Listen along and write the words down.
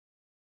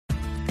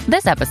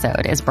This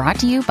episode is brought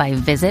to you by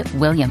Visit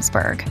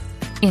Williamsburg.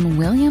 In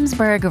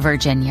Williamsburg,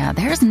 Virginia,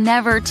 there's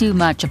never too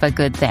much of a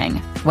good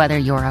thing. Whether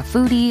you're a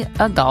foodie,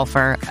 a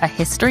golfer, a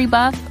history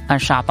buff, a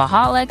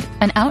shopaholic,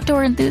 an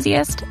outdoor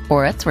enthusiast,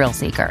 or a thrill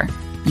seeker,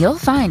 you'll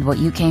find what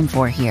you came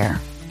for here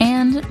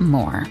and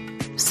more.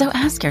 So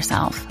ask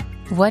yourself,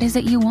 what is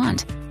it you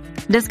want?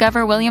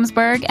 Discover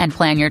Williamsburg and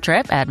plan your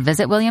trip at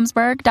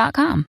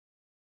visitwilliamsburg.com.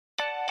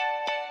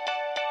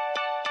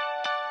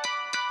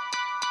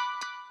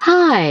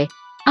 Hi,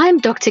 I'm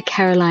Dr.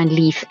 Caroline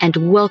Leaf,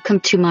 and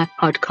welcome to my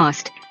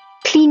podcast,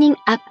 Cleaning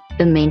Up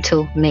the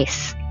Mental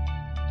Mess.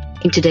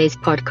 In today's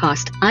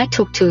podcast, I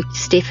talk to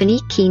Stephanie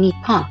Keeney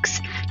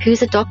Parks, who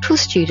is a doctoral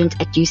student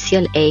at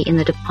UCLA in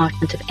the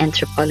Department of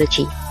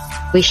Anthropology,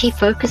 where she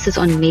focuses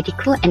on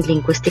medical and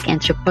linguistic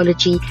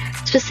anthropology,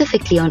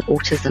 specifically on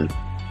autism.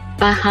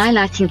 By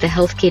highlighting the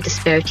healthcare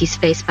disparities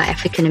faced by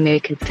African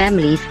American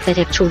families that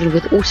have children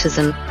with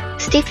autism,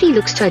 Stephanie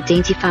looks to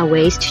identify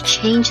ways to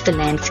change the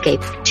landscape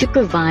to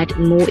provide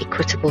more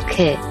equitable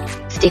care.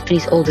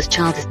 Stephanie's oldest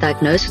child is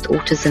diagnosed with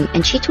autism,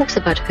 and she talks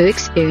about her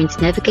experience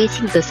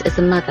navigating this as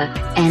a mother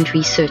and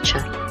researcher,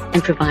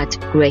 and provides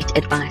great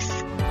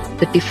advice.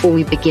 But before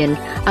we begin,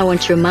 I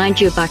want to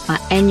remind you about my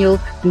annual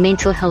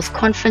mental health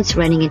conference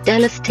running in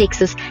Dallas,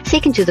 Texas,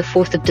 2nd to the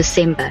 4th of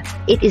December.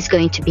 It is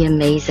going to be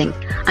amazing.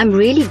 I'm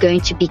really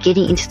going to be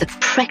getting into the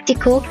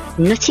practical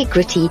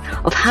nitty-gritty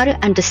of how to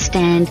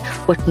understand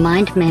what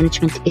mind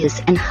management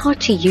is and how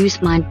to use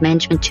mind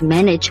management to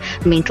manage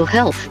mental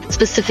health,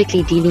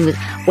 specifically dealing with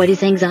what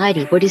is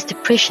anxiety, what is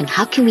depression,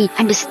 how can we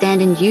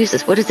understand and use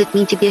this, what does it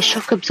mean to be a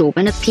shock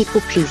absorber and a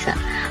people pleaser.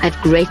 I have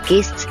great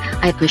guests.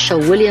 I have Michelle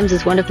Williams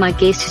as one of my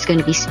guests who's going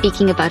to be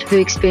speaking about her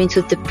experience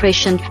with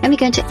depression, and we're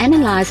going to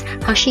analyze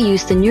how she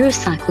used the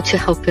neurocycle to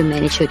help her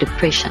manage her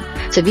depression.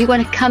 So if you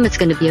want to come, it's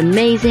going to be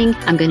amazing.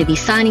 I'm going to be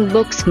signing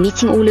books,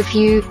 meeting all of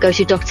you. Go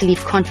to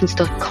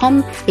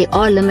drleafconference.com. There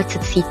are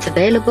limited seats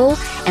available,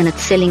 and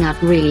it's selling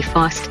out really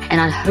fast, and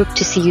I hope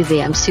to see you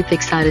there. I'm super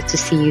excited to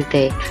see you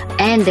there.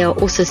 And there are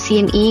also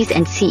CMEs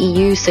and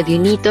CEUs, so if you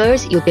need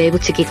those, you'll be able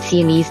to get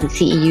CMEs and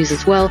CEUs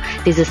as well.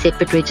 There's a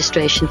separate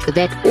registration for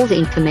that. All the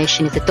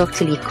information is at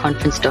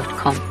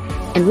drleafconference.com.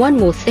 And one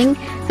more thing,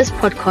 this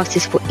podcast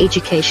is for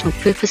educational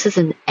purposes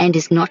and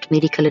is not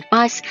medical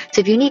advice.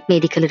 So if you need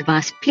medical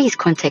advice, please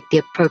contact the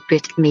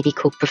appropriate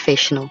medical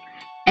professional.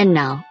 And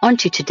now, on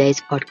to today's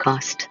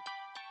podcast.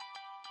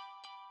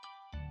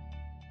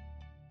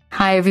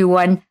 Hi,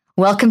 everyone.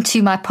 Welcome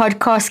to my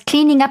podcast,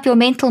 Cleaning Up Your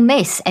Mental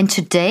Mess. And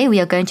today we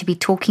are going to be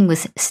talking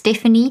with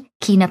Stephanie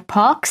Keeney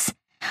Parks.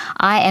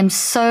 I am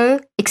so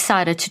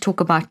excited to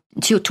talk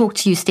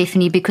to you,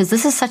 Stephanie, because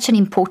this is such an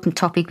important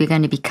topic we're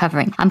going to be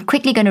covering. I'm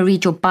quickly going to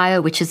read your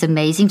bio, which is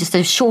amazing, just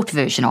a short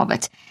version of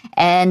it.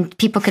 And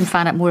people can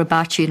find out more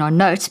about you in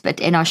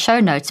our show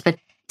notes. But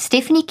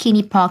Stephanie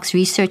Keeney Parks'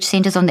 research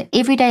centers on the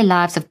everyday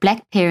lives of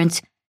Black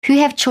parents who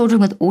have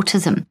children with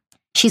autism.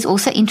 She's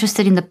also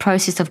interested in the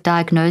process of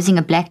diagnosing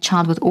a Black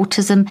child with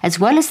autism, as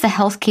well as the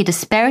healthcare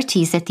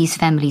disparities that these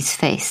families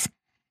face.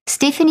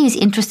 Stephanie is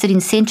interested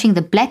in centering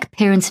the Black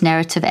parents'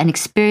 narrative and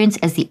experience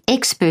as the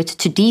expert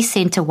to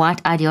decenter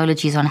white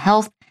ideologies on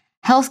health,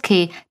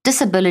 healthcare,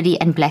 disability,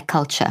 and Black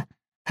culture.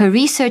 Her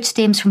research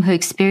stems from her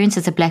experience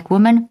as a Black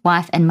woman,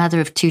 wife, and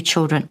mother of 2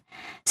 children.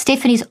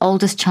 Stephanie's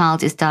oldest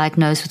child is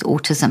diagnosed with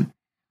autism.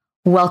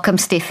 Welcome,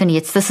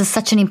 Stephanie. This is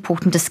such an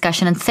important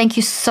discussion, and thank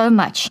you so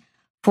much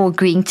for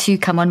agreeing to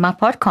come on my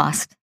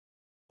podcast.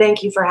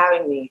 Thank you for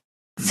having me.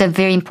 It's a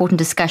very important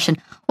discussion.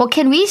 Well,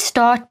 can we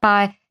start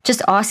by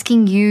just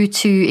asking you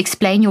to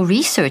explain your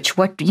research?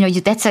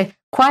 That's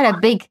quite a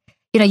big,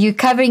 you're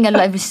covering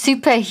a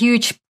super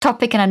huge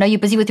topic, and I know you're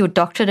busy with your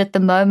doctorate at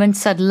the moment,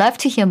 so I'd love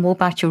to hear more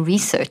about your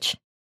research.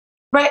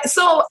 Right.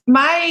 So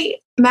my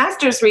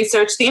master's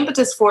research, the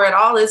impetus for it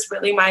all is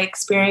really my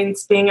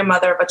experience being a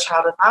mother of a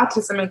child with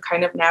autism and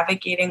kind of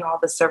navigating all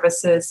the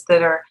services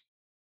that are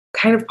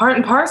kind of part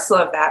and parcel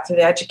of that through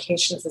the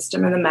education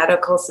system and the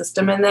medical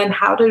system. And then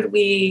how did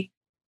we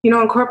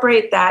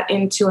incorporate that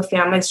into a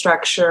family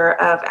structure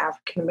of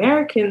African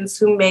Americans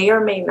who may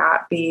or may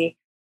not be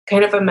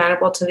kind of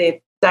amenable to the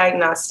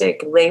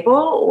diagnostic label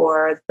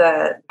or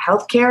the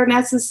healthcare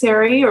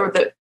necessary, or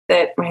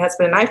that my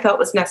husband and I felt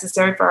was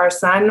necessary for our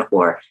son,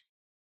 or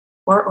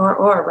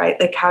right?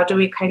 Like, how do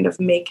we kind of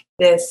make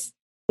this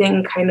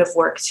thing kind of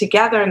work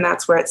together? And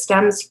that's where it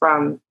stems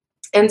from.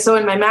 And so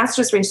in my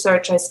master's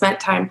research, I spent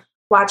time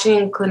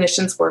watching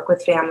clinicians work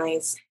with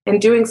families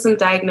and doing some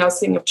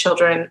diagnosing of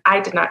children. I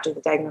did not do the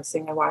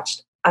diagnosing. I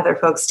watched other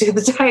folks do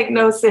the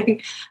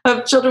diagnosing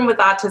of children with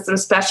autism,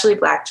 especially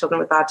Black children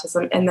with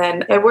autism. And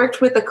then I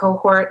worked with a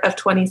cohort of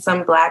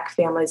 20-some Black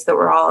families that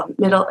were all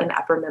middle and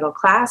upper middle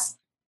class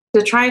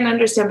to try and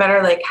understand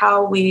better, like,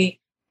 how we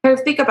kind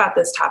of think about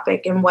this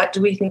topic and what do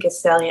we think is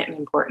salient and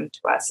important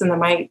to us. And then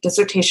my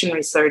dissertation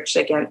research,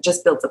 again,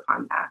 just builds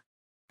upon that.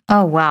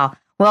 Oh, wow.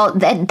 Well,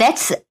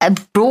 that's a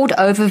broad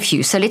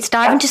overview. So let's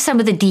dive into some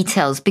of the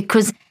details,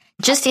 because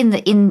just in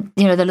the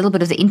little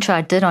bit of the intro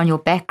I did on your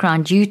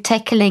background, you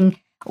tackling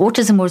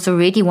autism was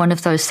already one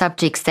of those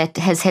subjects that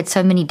has had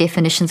so many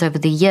definitions over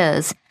the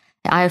years.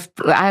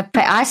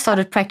 I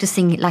started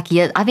practicing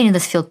I've been in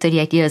this field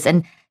 38 years,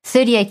 and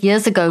 38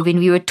 years ago when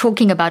we were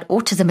talking about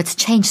autism, it's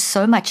changed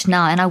so much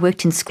now. And I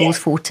worked in schools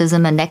for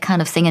autism and that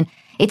kind of thing. And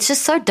it's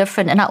just so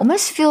different. And I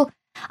almost feel,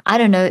 I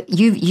don't know,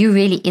 you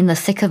really in the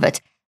thick of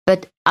it,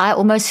 but I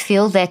almost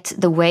feel that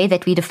the way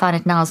that we define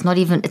it now is not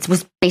even, it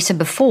was better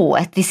before.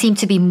 There seemed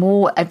to be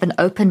more of an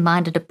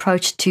open-minded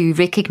approach to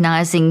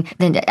recognizing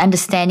and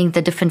understanding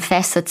the different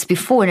facets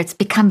before. And it's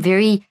become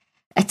very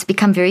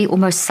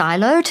almost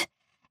siloed.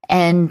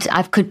 And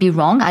I could be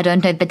wrong, I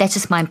don't know, but that's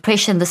just my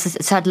impression.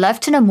 So I'd love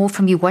to know more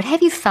from you. What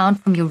have you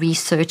found from your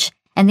research?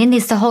 And then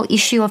there's the whole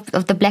issue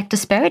of the Black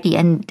disparity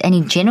and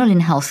in general in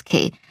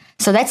healthcare.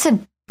 So that's a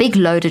big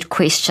loaded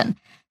question.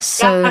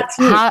 So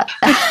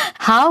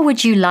how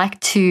would you like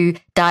to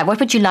dive? What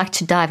would you like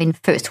to dive in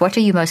first? What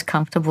are you most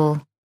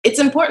comfortable? It's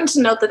important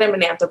to note that I'm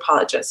an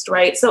anthropologist,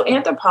 right? So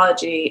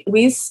anthropology,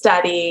 we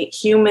study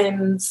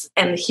humans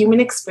and the human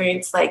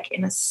experience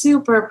in a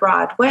super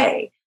broad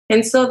way.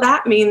 And so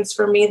that means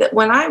for me that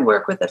when I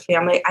work with a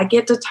family, I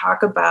get to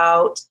talk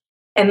about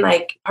and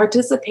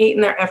participate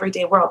in their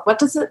everyday world. What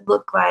does it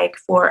look like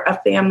for a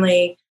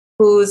family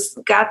who's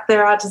got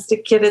their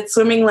autistic kid at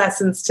swimming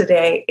lessons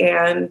today?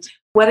 And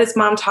what is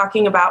mom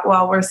talking about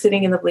while we're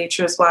sitting in the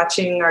bleachers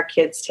watching our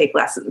kids take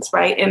lessons,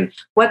 right? And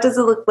what does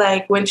it look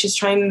like when she's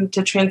trying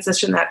to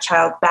transition that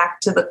child back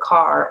to the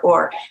car?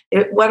 Or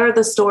what are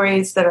the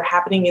stories that are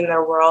happening in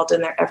their world,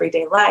 in their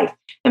everyday life?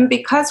 And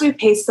because we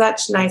pay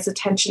such nice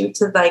attention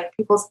to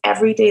people's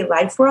everyday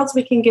life worlds,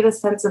 we can get a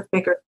sense of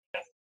bigger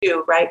things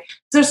too, right?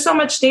 There's so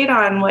much data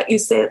on what you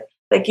said,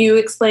 you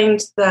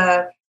explained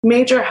the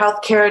major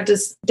healthcare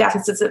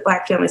deficits that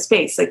Black families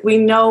face. We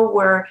know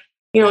we're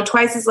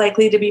twice as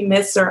likely to be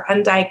missed or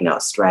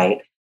undiagnosed,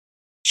 right?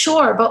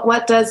 Sure, but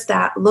what does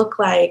that look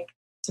like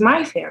to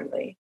my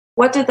family?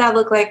 What did that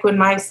look like when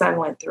my son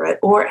went through it,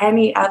 or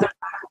any other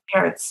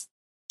parent's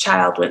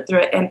child went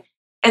through it?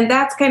 And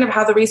that's kind of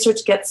how the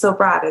research gets so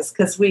broad, is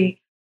because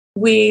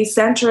we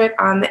center it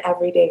on the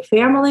everyday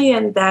family,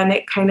 and then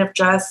it kind of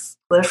just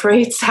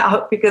proliferates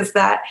out, because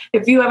that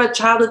if you have a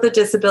child with a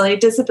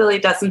disability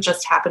doesn't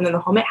just happen in the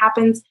home. It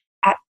happens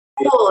at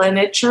school and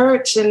at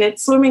church and at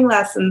swimming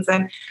lessons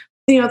and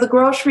the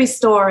grocery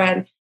store,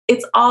 and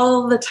it's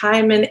all the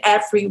time and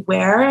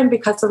everywhere. And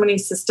because so many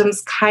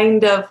systems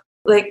kind of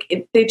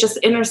they just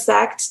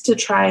intersect to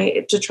try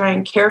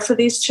and care for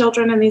these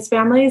children and these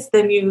families,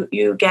 then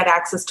you get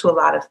access to a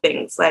lot of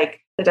things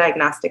like the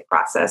diagnostic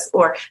process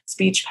or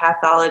speech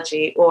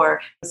pathology or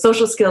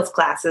social skills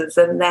classes,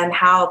 and then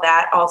how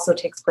that also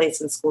takes place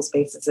in school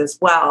spaces as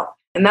well.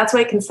 And that's why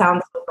it can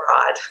sound so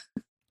broad.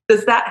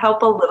 Does that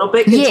help a little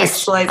bit?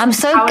 Yes, I'm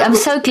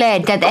so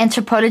glad that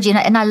anthropology,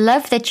 and I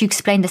love that you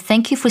explained this.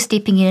 Thank you for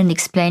stepping in and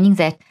explaining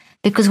that,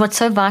 because what's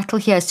so vital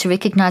here is to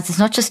recognize it's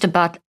not just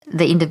about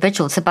the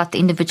individual, it's about the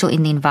individual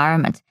in the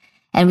environment.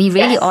 And we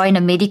really are in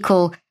a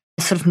medical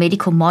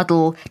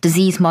model,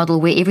 disease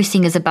model, where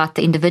everything is about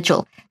the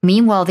individual.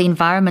 Meanwhile, the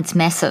environment's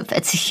massive.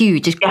 It's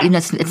huge.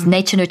 It's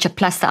nature, nurture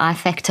plus the I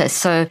factor.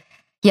 So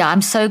yeah,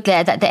 I'm so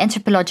glad that the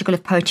anthropological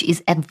approach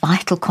is a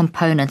vital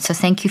component. So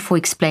thank you for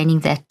explaining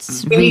that.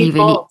 It's really,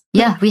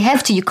 we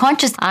have to. You can't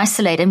just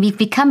isolate. And we've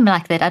become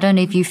like that. I don't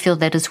know if you feel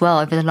that as well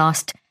over the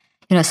last,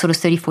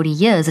 30, 40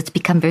 years. It's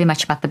become very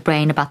much about the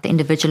brain, about the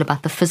individual,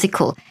 about the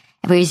physical.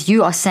 Whereas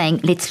you are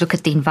saying, let's look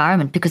at the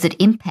environment, because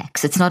it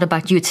impacts. It's not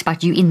about you. It's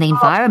about you in the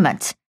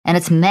environment. And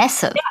it's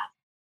massive. Yeah.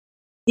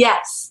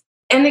 Yes.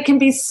 And it can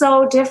be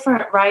so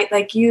different, right?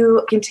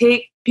 You can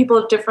take people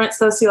of different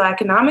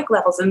socioeconomic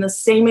levels in the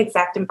same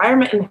exact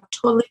environment and have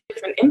totally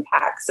different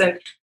impacts. And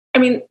I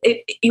mean,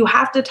 you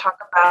have to talk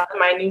about the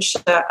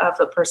minutiae of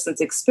a person's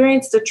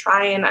experience to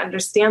try and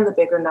understand the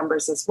bigger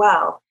numbers as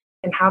well,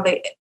 and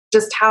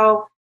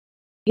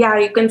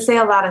you can say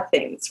a lot of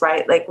things,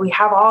 right? We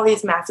have all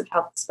these massive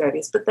health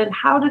disparities, but then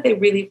how do they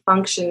really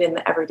function in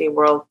the everyday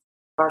world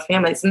of our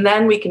families? And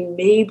then we can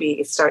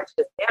maybe start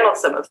to handle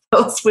some of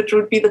those, which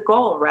would be the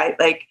goal, right?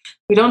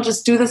 We don't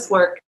just do this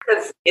work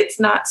because it's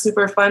not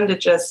super fun to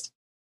just,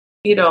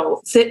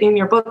 sit in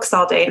your books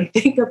all day and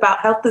think about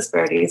health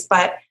disparities,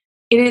 but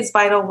it is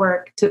vital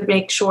work to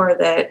make sure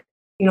that,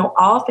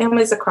 all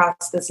families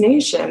across this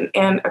nation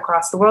and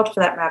across the world, for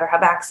that matter,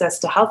 have access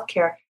to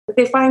healthcare that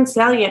they find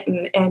salient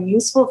and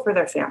useful for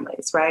their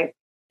families, right?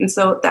 And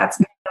so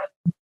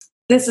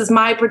this is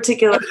my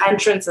particular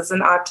entrance as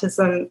an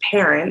autism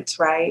parent,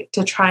 right,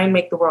 to try and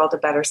make the world a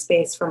better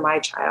space for my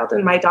child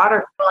and my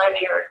daughter will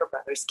inherit her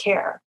brother's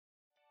care.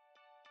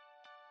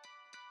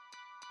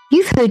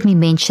 You've heard me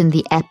mention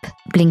the app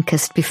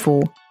Blinkist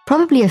before,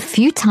 probably a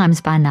few times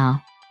by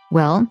now.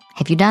 Well,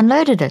 have you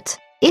downloaded it?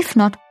 If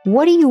not,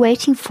 what are you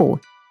waiting for?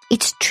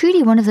 It's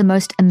truly one of the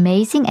most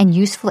amazing and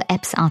useful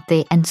apps out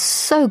there, and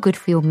so good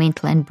for your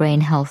mental and brain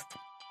health.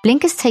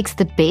 Blinkist takes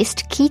the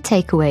best key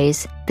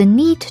takeaways, the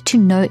need to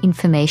know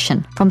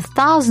information from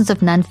thousands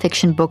of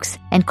non-fiction books,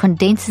 and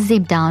condenses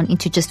them down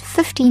into just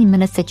 15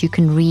 minutes that you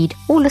can read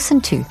or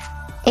listen to.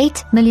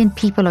 8 million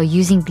people are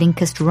using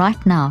Blinkist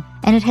right now,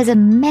 and it has a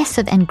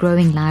massive and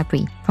growing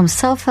library, from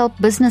self-help,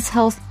 business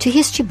health to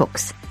history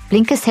books.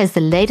 Blinkist has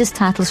the latest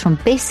titles from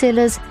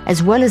bestsellers,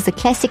 as well as the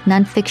classic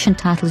non-fiction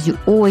titles you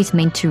always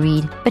meant to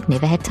read but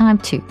never had time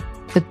to.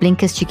 With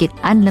Blinkist, you get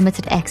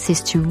unlimited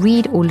access to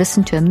read or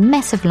listen to a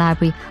massive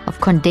library of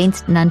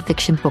condensed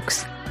non-fiction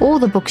books, all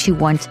the books you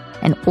want,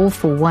 and all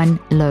for one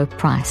low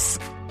price.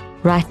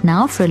 Right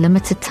now, for a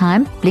limited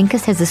time,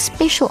 Blinkist has a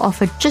special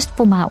offer just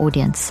for my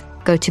audience.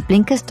 Go to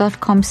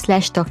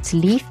Blinkist.com/Dr.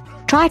 Leaf,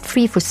 try it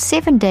free for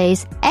 7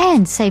 days,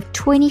 and save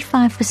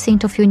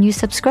 25% off your new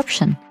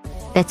subscription.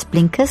 That's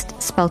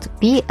Blinkist, spelled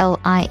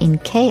Blinkist,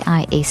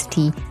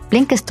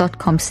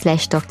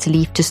 Blinkist.com/Dr.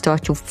 Leaf to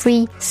start your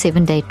free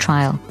 7-day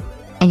trial.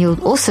 And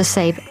you'll also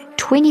save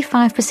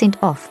 25%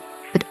 off,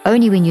 but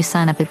only when you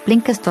sign up at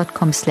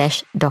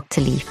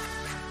Blinkist.com/Dr. Leaf.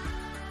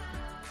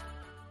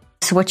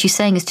 So what you're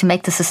saying is to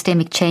make the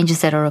systemic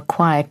changes that are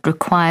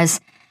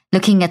requires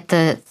looking at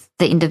the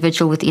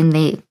individual within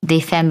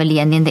their family,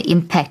 and then the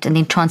impact, and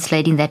then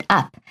translating that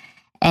up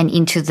and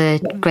into the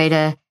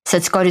greater. So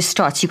it's got to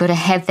start. So you've got to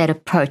have that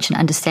approach and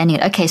understanding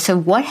it. Okay, so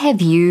what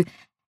have you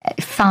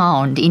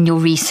found in your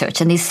research?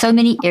 And there's so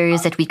many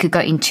areas that we could go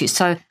into.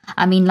 So,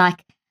 I mean,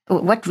 like,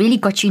 what really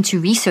got you into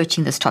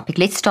researching this topic?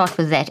 Let's start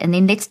with that. And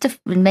then let's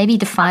maybe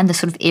define the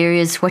sort of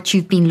areas, what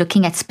you've been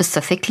looking at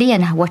specifically,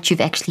 and what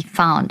you've actually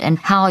found, and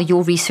how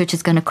your research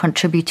is going to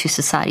contribute to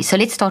society. So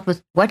let's start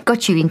with what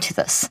got you into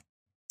this.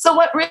 So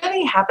what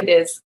really happened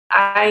is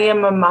I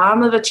am a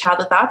mom of a child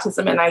with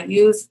autism, and I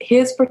use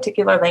his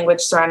particular language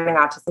surrounding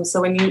autism.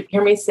 So when you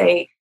hear me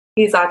say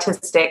he's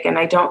autistic and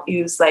I don't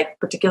use like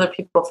particular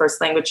people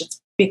first language, it's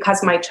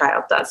because my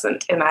child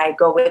doesn't. And I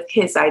go with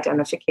his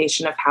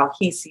identification of how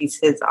he sees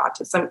his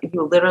autism.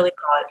 You literally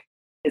call it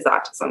his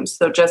autism.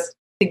 So just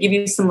to give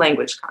you some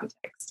language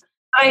context.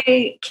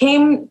 I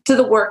came to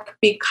the work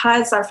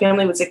because our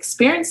family was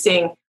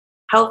experiencing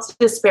health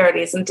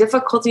disparities and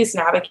difficulties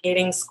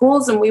navigating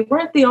schools. And we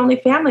weren't the only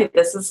family.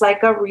 This is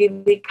like a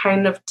really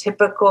kind of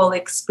typical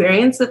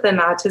experience within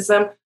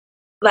autism,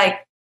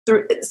 like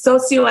through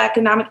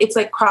socioeconomic, it's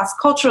like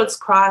cross-cultural, it's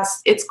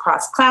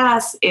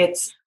cross-class.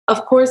 It's,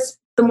 of course,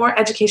 the more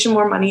education,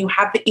 more money you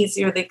have, the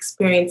easier the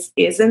experience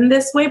is in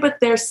this way, but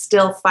they're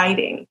still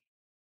fighting.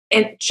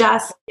 It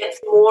just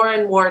gets more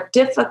and more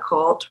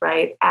difficult,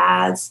 right,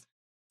 as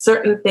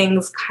certain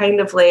things kind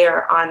of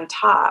layer on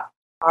top.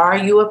 Are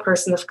you a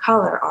person of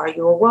color? Are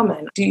you a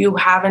woman? Do you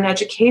have an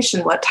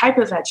education? What type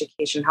of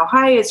education? How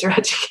high is your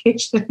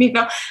education?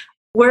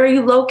 Where are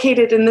you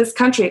located in this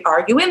country?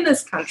 Are you in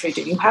this country?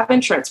 Do you have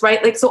insurance?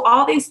 Right? Like, so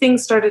all these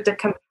things started to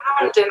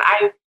compound. And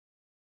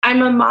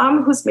I'm a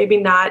mom who's maybe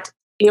not,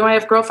 I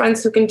have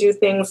girlfriends who can do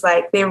things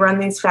like they run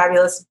these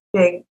fabulous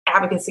big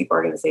advocacy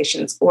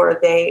organizations, or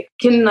they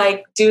can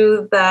like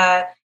do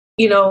the,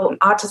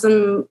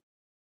 autism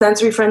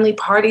sensory-friendly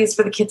parties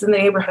for the kids in the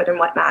neighborhood and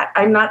whatnot.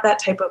 I'm not that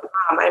type of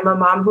mom. I'm a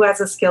mom who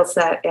has a skill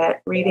set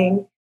at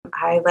reading.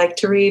 I like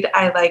to read.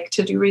 I like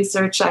to do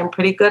research. I'm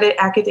pretty good at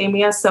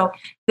academia. So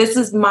this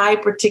is my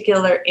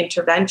particular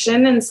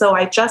intervention. And so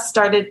I just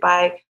started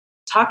by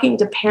talking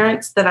to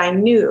parents that I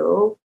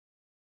knew.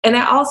 And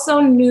I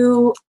also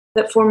knew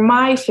that for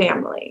my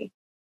family,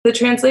 the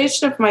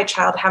translation of my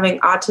child having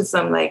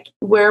autism, like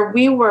where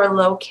we were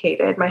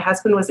located, my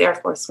husband was Air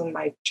Force when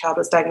my child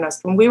was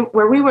diagnosed.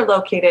 Where we were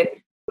located,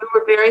 we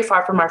were very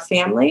far from our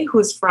family,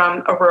 who's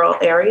from a rural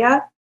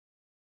area.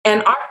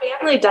 And our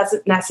family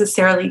doesn't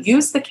necessarily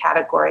use the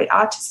category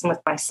autism with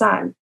my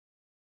son.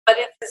 But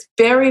it's his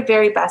very,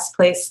 very best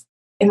place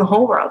in the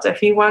whole world. If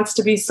he wants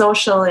to be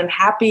social and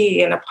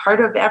happy and a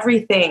part of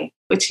everything,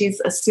 which he's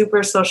a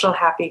super social,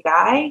 happy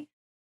guy,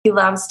 he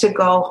loves to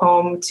go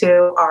home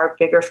to our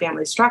bigger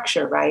family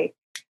structure, right?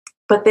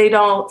 But they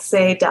don't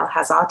say Del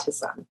has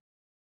autism.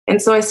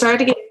 And so I started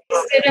to get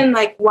interested in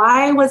like,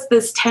 why was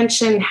this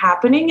tension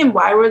happening and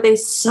why were they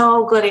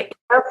so good at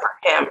care for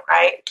him,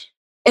 right?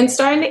 And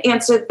starting to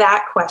answer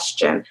that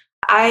question,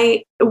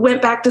 I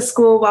went back to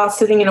school while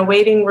sitting in a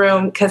waiting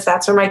room because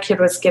that's where my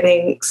kid was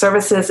getting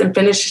services, and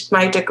finished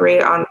my degree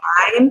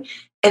online,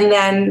 and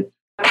then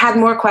had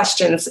more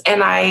questions.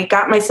 And I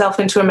got myself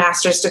into a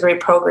master's degree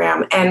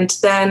program. And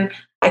then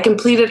I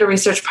completed a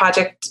research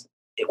project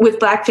with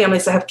Black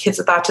families that have kids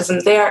with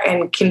autism there,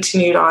 and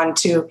continued on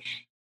to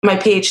my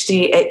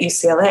PhD at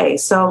UCLA.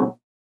 So,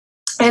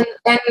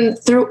 and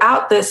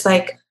throughout this,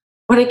 like,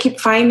 what I keep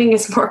finding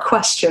is more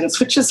questions,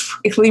 which is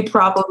really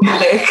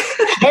problematic.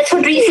 That's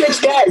what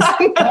research does.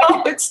 I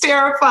know, it's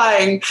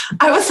terrifying.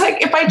 I was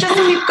like, if I just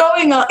keep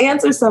going, I'll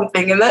answer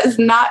something. And that is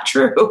not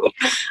true.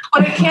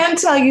 What I can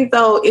tell you,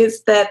 though,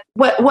 is that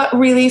what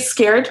really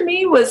scared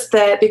me was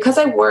that because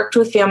I worked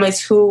with families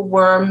who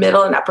were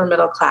middle and upper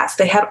middle class,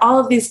 they had all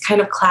of these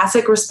kind of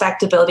classic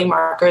respectability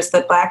markers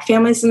that Black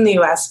families in the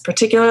U.S.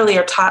 particularly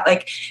are taught,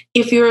 like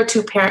if you're a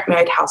two-parent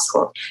married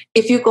household,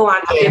 if you go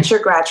on to get your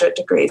graduate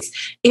degrees,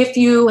 if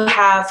you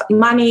have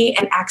money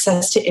and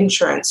access to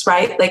insurance,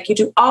 right? Like you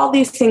do all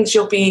these things,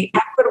 you'll be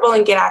equitable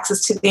and get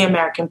access to the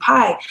American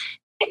pie.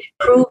 It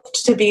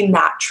proved to be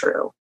not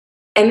true.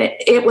 And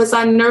it was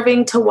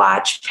unnerving to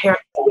watch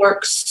parents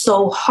work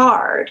so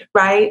hard,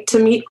 right, to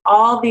meet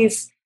all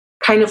these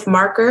kind of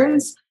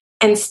markers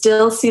and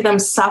still see them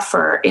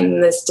suffer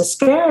in this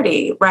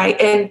disparity, right?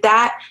 And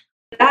that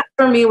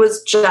for me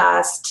was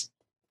just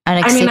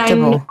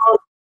unacceptable.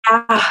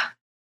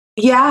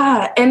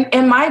 Yeah.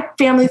 And my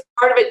family's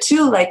part of it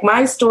too. Like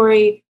my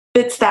story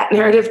fits that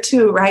narrative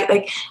too, right?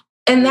 Like,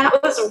 and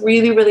that was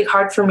really, really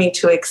hard for me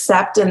to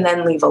accept and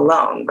then leave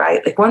alone,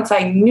 right? Like once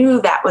I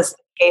knew that was the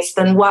case,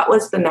 then what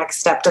was the next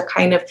step to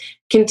kind of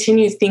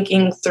continue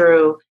thinking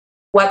through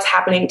what's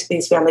happening to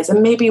these families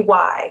and maybe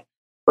why,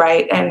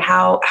 right? And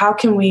how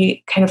can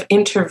we kind of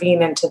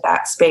intervene into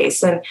that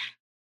space? And,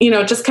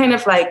 just kind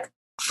of like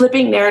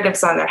flipping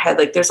narratives on their head.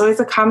 Like there's always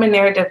a common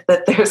narrative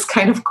that there's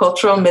kind of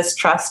cultural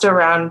mistrust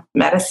around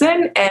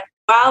medicine. And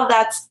while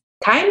that's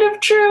kind of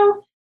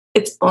true,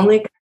 it's only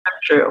kind of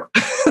true.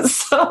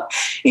 So,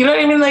 you know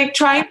what I mean? Like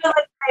trying to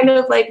kind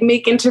of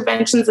make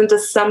interventions into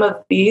some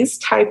of these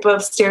type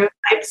of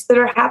stereotypes that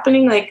are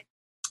happening. Like,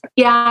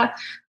 yeah,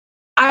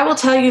 I will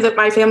tell you that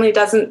my family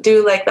doesn't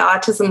do the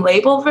autism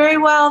label very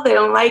well. They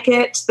don't like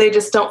it. They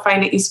just don't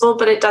find it useful,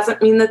 but it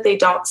doesn't mean that they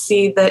don't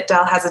see that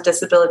Del has a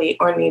disability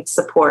or needs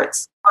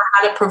supports or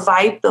how to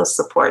provide those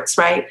supports,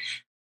 right?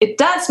 It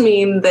does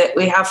mean that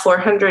we have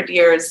 400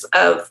 years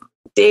of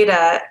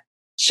data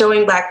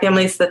showing Black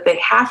families that they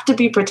have to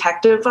be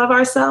protective of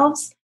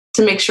ourselves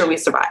to make sure we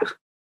survive.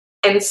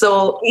 And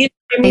so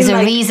there's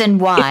a reason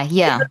why,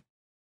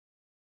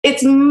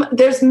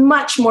 there's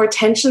much more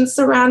tension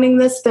surrounding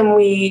this than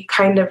we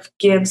kind of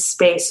give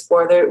space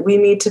for. We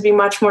need to be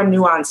much more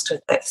nuanced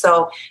with it.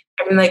 So,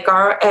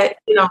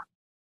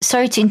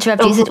 Sorry to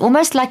interrupt you. Is it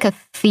almost like a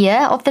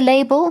fear of the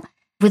label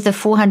with the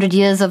 400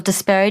 years of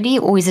disparity,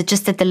 or is it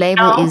just that the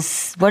label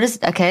is, what is,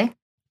 okay.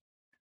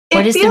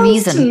 What is the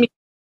reason?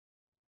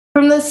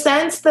 From the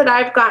sense that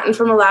I've gotten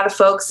from a lot of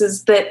folks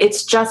is that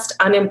it's just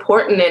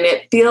unimportant and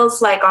it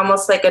feels like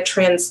almost like a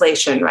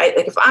translation, right?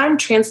 Like if I'm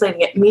translating,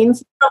 it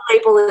means the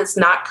label is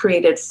not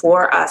created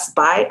for us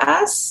by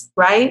us,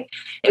 right?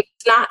 And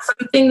it's not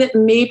something that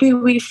maybe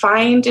we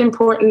find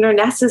important or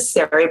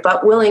necessary,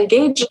 but we'll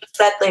engage with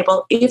that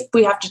label if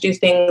we have to do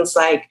things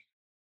like,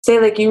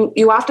 say, like you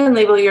often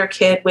label your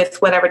kid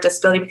with whatever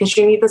disability because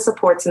you need the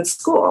supports in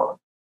school.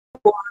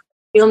 Or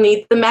you'll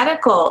need the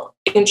medical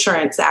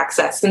insurance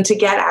access. And to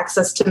get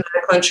access to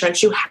medical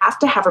insurance, you have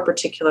to have a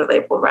particular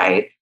label,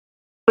 right?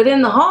 But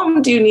in the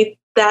home, do you need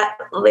that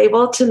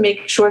label to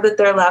make sure that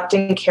they're loved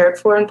and cared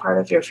for and part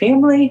of your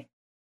family?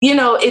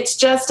 It's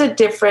just a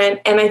different,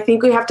 and I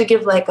think we have to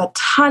give a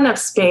ton of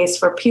space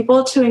for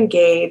people to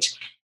engage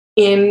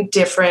in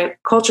different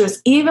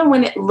cultures, even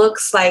when it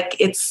looks like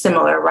it's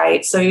similar,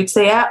 right? So you'd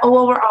say,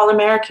 we're all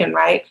American,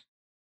 right?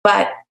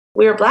 But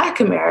we're Black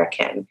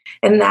American.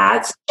 And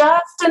that's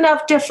just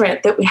enough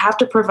different that we have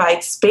to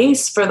provide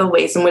space for the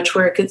ways in which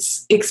we're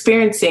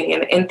experiencing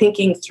and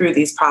thinking through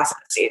these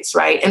processes,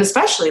 right? And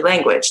especially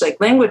language.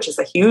 Language is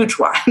a huge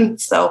one.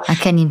 So,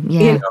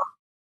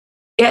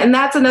 and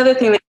that's another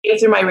thing that came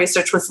through my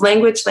research was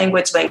language.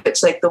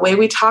 Like the way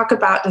we talk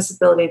about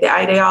disability, the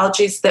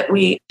ideologies that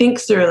we think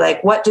through,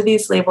 what do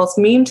these labels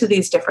mean to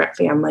these different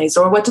families?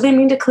 Or what do they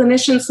mean to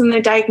clinicians when they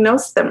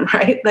diagnose them,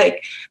 right?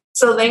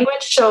 So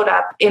language showed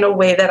up in a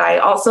way that I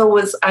also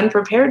was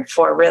unprepared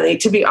for, really,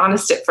 to be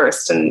honest at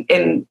first. And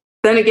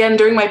then again,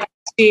 during my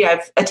PhD,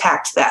 I've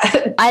attacked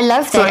that. I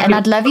love that. And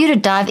I'd love you to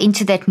dive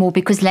into that more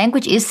because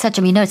language is such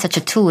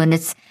a tool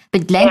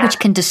but language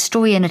can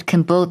destroy and it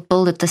can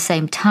build at the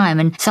same time.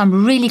 And so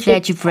I'm really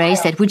glad you've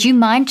raised that. Would you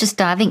mind just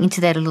diving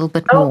into that a little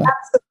bit more?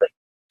 Absolutely.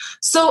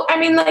 So,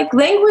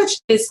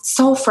 language is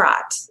so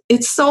fraught.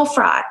 It's so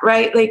fraught,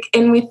 right?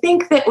 And we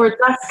think that we're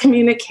just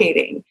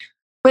communicating.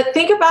 But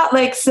think about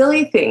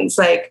silly things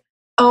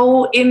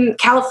in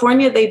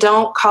California, they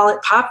don't call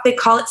it pop, they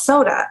call it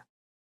soda,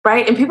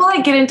 right? And people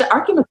get into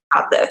arguments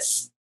about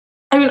this.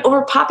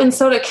 Over pop and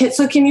soda.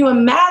 So can you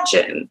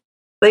imagine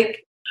how that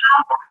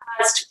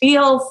must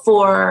feel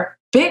for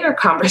bigger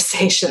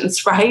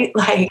conversations, right?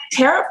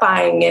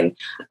 Terrifying. And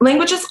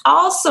language is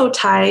also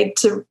tied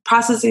to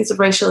processes of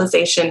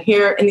racialization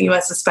here in the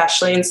US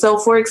especially. And so,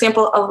 for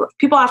example,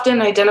 people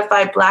often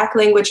identify Black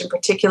language in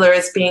particular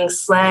as being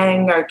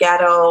slang or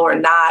ghetto or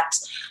not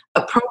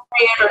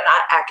appropriate or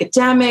not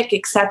academic,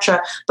 etc.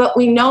 But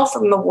we know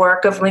from the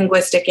work of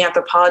linguistic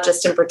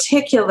anthropologists in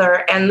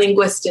particular and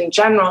linguists in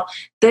general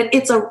that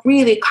it's a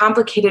really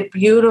complicated,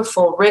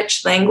 beautiful,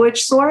 rich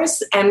language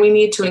source, and we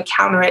need to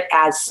encounter it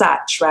as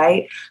such,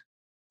 right?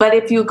 But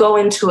if you go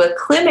into a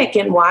clinic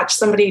and watch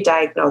somebody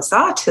diagnose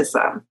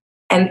autism,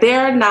 and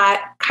they're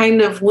not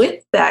kind of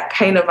with that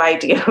kind of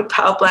idea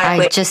about Black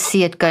language, I just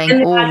see it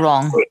going all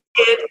wrong.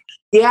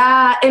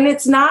 Yeah, and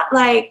it's not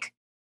like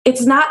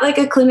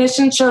a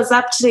clinician shows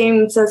up today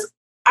and says,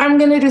 I'm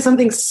going to do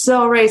something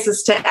so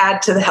racist to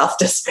add to the health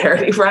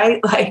disparity,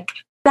 right?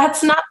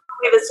 That's not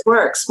the way this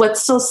works.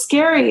 What's so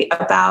scary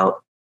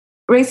about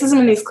racism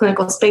in these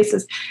clinical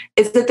spaces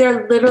is that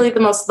they're literally the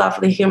most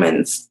lovely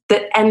humans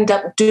that end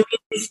up doing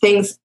these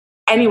things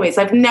anyways.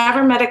 I've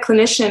never met a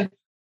clinician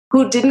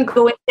who didn't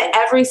go into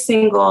every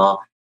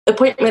single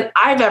appointment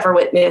I've ever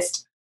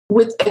witnessed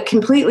with a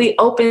completely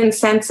open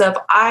sense of,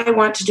 I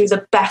want to do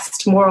the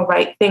best moral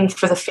right thing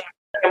for the family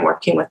that I'm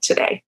working with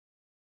today.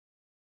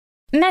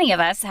 Many of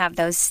us have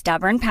those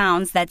stubborn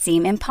pounds that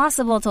seem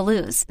impossible to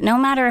lose, no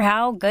matter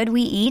how good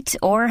we eat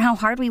or how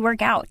hard we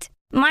work out.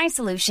 My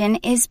solution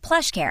is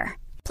PlushCare.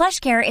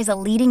 PlushCare is a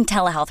leading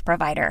telehealth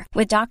provider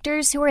with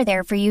doctors who are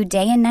there for you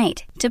day and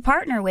night to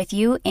partner with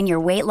you in your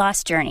weight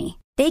loss journey.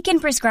 They can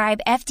prescribe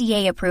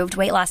FDA-approved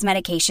weight loss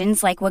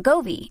medications like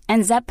Wegovy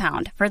and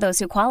Zepbound for those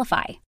who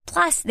qualify.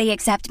 Plus, they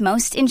accept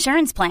most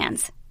insurance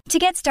plans. To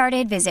get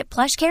started, visit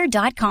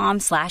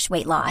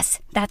plushcare.com/weightloss.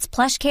 That's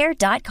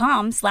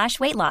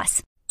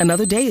plushcare.com/weightloss.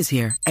 Another day is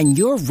here, and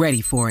you're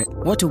ready for it.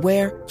 What to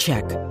wear?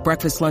 Check.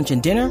 Breakfast, lunch,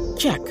 and dinner?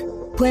 Check.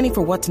 Planning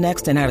for what's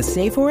next and how to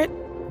save for it?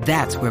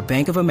 That's where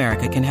Bank of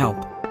America can help.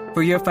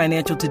 For your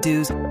financial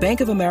to-dos,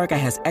 Bank of America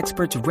has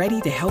experts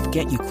ready to help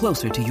get you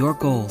closer to your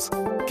goals.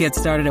 Get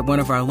started at one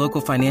of our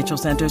local financial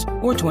centers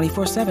or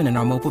 24/7 in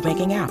our mobile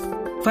banking app.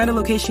 Find a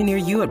location near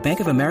you at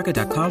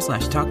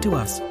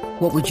bankofamerica.com/talktous.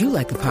 What would you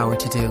like the power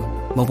to do?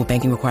 Mobile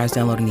banking requires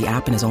downloading the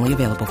app and is only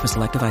available for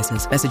select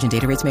devices. Message and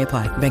data rates may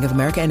apply. Bank of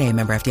America NA,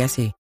 member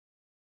FDIC.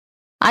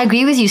 I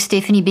agree with you,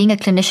 Stephanie. Being a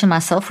clinician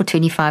myself for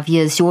 25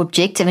 years, your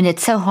objective, and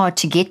it's so hard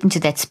to get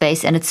into that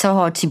space and it's so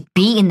hard to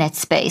be in that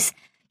space.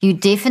 You're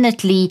there for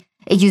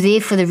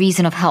the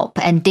reason of help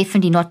and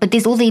definitely not. But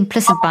there's all the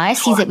implicit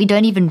biases that we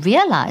don't even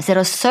realize that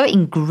are so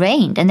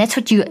ingrained. And that's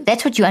what you're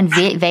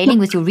unveiling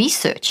with your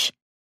research.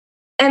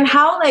 And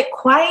how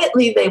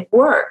quietly they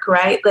work,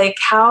 right?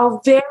 How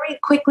very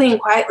quickly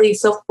and quietly.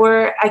 So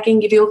I can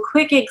give you a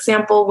quick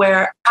example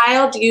where a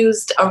child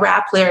used a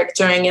rap lyric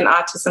during an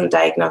autism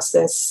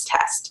diagnosis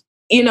test.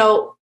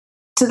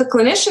 To the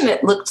clinician,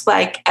 it looked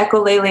like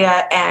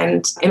echolalia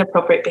and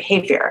inappropriate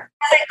behavior.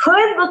 It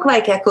could look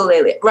like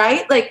echolalia,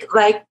 right? Like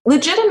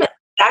legitimate.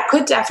 That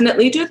could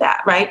definitely do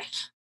that, right?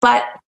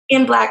 But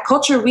in Black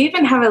culture, we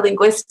even have a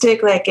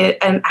linguistic,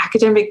 an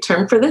academic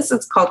term for this.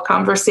 It's called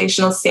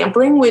conversational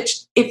sampling,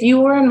 which if you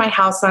were in my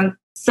house on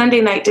Sunday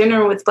night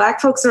dinner with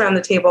Black folks around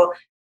the table,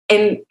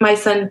 and my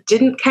son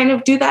didn't kind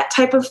of do that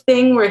type of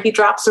thing where he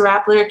drops a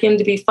rap lyric in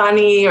to be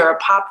funny or a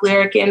pop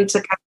lyric into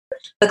kind of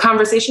the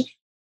conversation,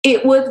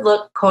 it would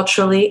look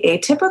culturally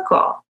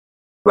atypical,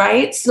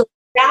 right? So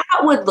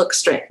that would look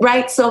strange,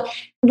 right? So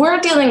we're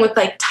dealing with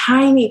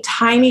tiny,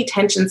 tiny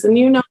tensions. And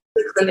as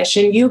a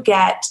clinician, you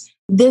get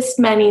this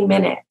many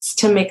minutes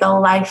to make a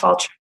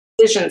life-altering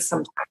decision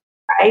sometimes,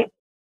 right?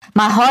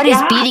 My heart is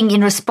beating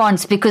in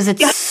response because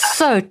it's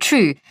so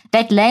true.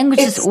 That language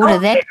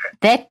disorder,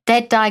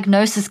 that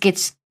diagnosis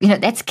gets,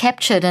 that's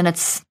captured and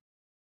it's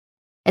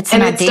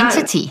an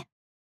identity. Done.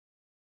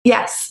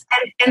 Yes.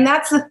 And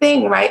that's the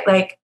thing, right?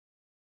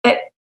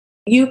 That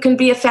you can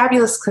be a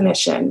fabulous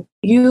clinician.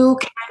 You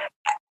can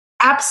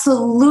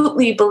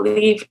absolutely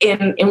believe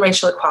in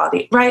racial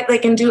equality, right?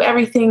 And do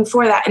everything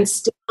for that and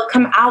still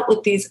come out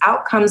with these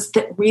outcomes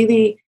that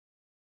really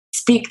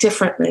speak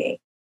differently.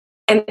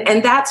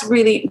 And that's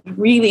really,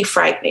 really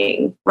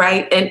frightening,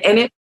 right? And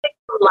it takes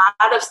a lot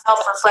of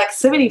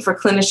self-reflexivity for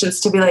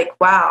clinicians to be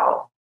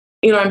wow,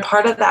 I'm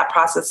part of that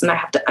process and I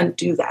have to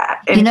undo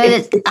that. And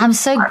I'm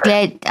so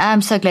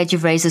glad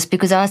you've raised this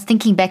because I was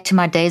thinking back to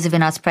my days of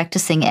when I was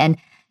practicing and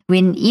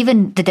when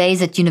even the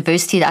days at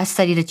university, I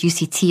studied at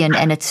UCT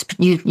and it's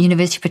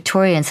University of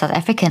Pretoria in South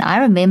Africa. And I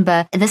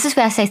remember, and this is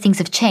where I say things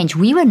have changed.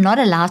 We were not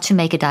allowed to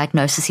make a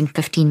diagnosis in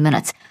 15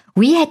 minutes.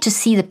 We had to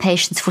see the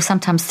patients for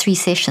sometimes 3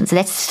 sessions.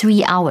 That's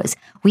 3 hours.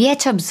 We had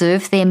to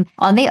observe them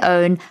on their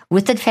own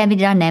with the family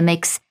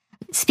dynamics,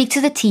 speak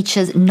to the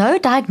teachers. No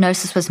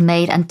diagnosis was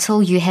made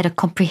until you had a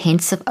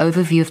comprehensive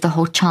overview of the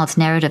whole child's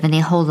narrative and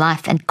their whole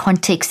life and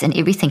context and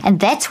everything. And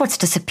that's what's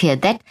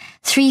disappeared. That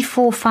 3,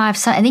 4,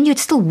 5, and then you'd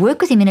still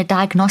work with them in a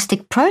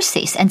diagnostic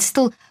process and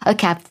still,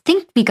 okay, I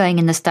think we're going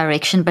in this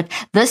direction, but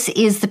this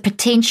is the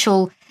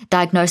potential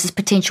diagnosis,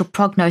 potential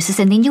prognosis.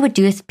 And then you would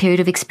do a period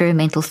of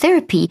experimental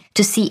therapy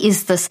to see,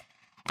 is this,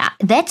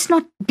 that's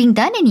not being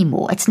done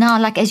anymore. It's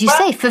now as you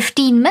say,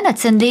 15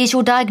 minutes and there's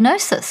your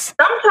diagnosis.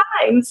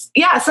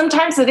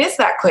 Sometimes it is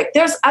that quick.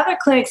 There's other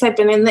clinics I've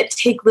been in that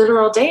take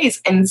literal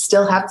days and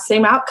still have the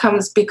same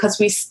outcomes because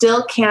we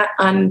still can't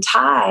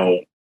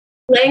untie.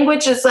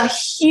 Language is a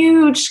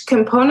huge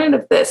component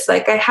of this. I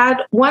had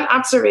one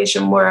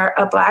observation where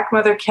a Black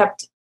mother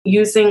kept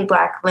using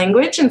Black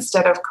language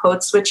instead of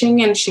code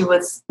switching, and she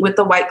was with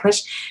the white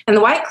clinician. And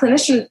the white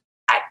clinician,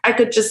 I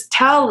could just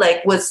tell,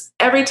 was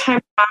every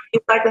time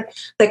the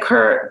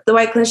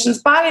white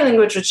clinician's body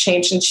language would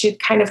change, and she'd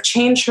kind of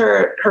change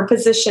her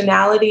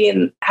positionality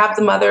and have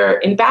the mother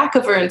in back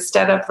of her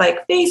instead of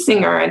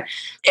facing her.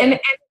 And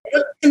it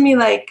looked to me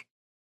like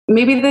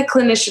maybe the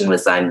clinician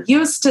was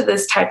unused to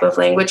this type of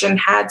language and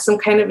had some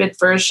kind of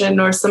aversion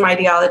or some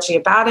ideology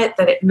about it,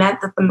 that it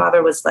meant that the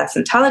mother was less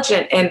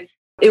intelligent. And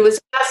it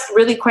was just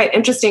really quite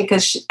interesting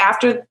because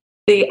after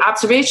the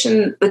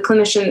observation, the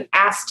clinician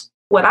asked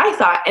what I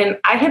thought, and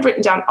I had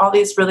written down all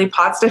these really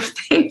positive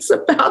things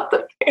about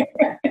the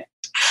parent.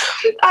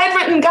 I'd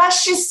written,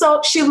 gosh,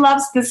 she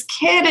loves this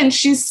kid and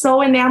she's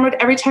so enamored.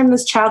 Every time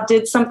this child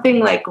did something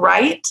like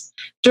right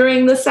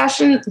during the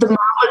session, the mom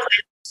was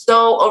like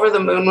so over the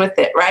moon with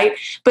it, right?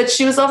 But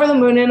she was over the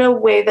moon in a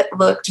way that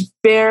looked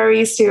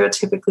very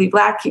stereotypically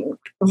Black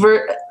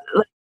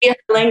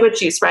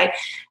language use, right?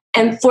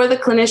 And for the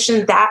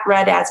clinician, that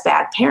read as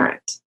bad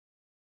parent,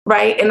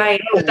 right? And I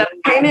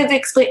kind of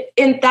explain,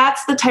 and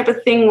that's the type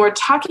of thing we're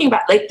talking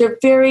about. Like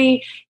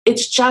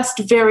it's just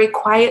very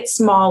quiet,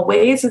 small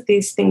ways that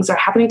these things are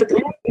happening, but they're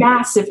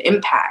massive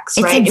impacts,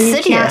 it's right?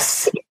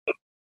 insidious.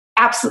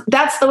 Absolutely.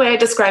 That's the way I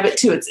describe it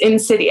too. It's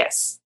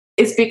insidious.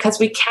 It's because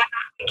we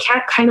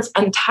can't kind of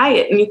untie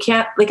it. And you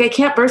can't, like, I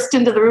can't burst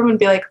into the room and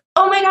be like,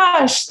 oh my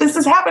gosh, this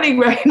is happening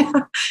right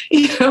now.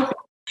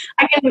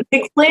 I can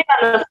explain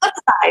on the flip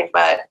side,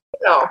 but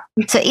no.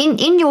 So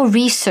in your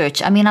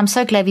research, I mean, I'm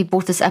so glad we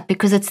brought this up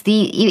because it's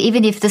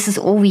even if this is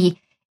all we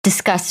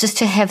discuss, just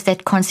to have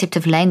that concept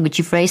of language,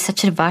 you've raised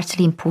such a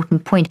vitally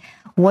important point.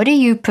 What are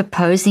you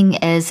proposing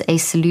as a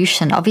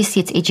solution?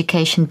 Obviously, it's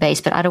education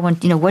based, but I don't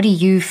want, what are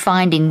you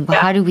finding? Yeah.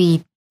 How do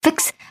we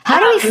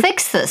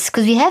fix this?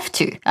 Because we have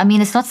to. I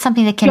mean, it's not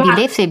something that can be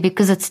left there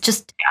because it's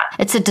just,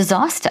 it's a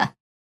disaster.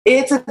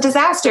 It's a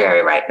disaster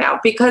area right now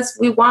because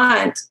we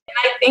want, and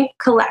I think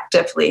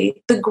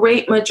collectively, the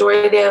great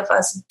majority of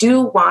us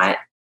do want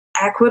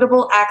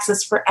equitable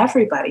access for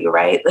everybody,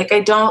 right? Like,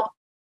 I don't,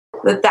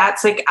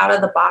 that's like out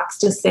of the box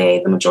to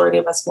say the majority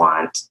of us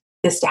want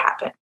this to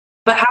happen.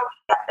 But how do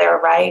we get there,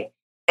 right?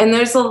 And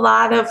there's a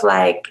lot of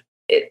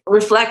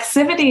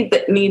reflexivity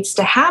that needs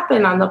to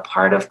happen on the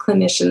part of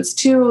clinicians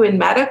too, in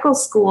medical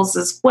schools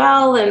as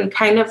well, and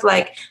kind of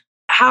like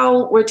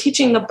how we're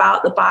teaching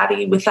about the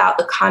body without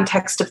the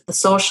context of the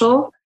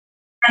social.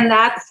 And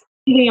that's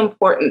really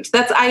important.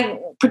 I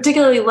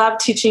particularly love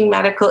teaching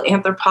medical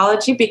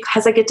anthropology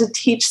because I get to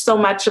teach so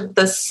much of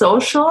the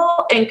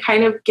social and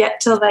kind of get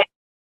to like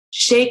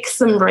shake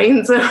some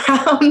brains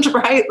around,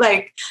 right?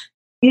 Like,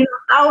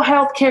 how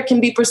healthcare can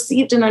be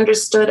perceived and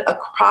understood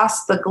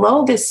across the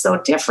globe is so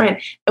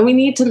different. And we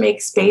need to make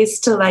space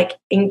to like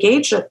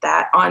engage with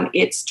that on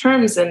its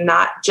terms and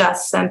not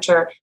just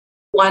center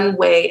one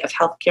way of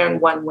healthcare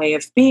and one way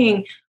of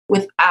being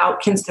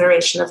without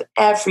consideration of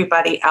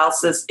everybody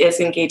else is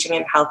engaging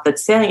in health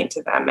that's salient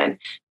to them. And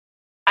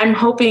I'm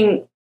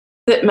hoping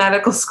that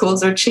medical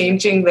schools are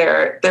changing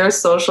their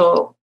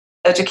social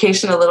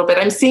education a little bit.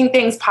 I'm seeing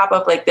things pop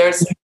up like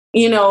there's,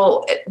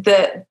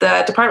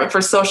 the Department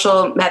for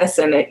Social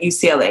Medicine at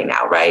UCLA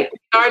now, right?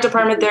 In our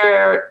department,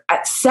 there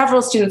are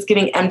several students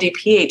getting MD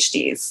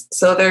PhDs.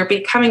 So they're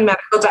becoming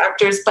medical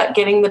doctors, but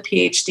getting the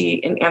PhD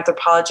in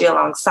anthropology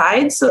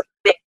alongside. So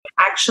they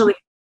actually,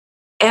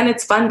 and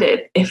it's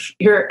funded. If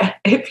your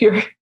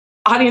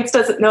audience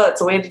doesn't know,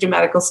 it's a way to do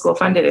medical school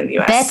funded in the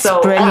US. That's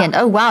brilliant.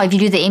 Oh, wow. If you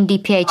do the MD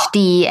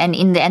PhD and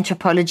in the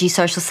anthropology,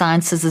 social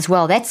sciences as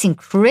well, that's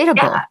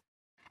incredible. Yeah.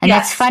 And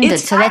that's funded.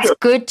 So that's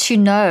good to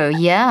know.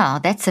 Yeah,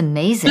 that's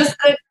amazing. Just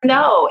good to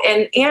know.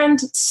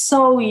 And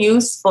so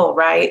useful,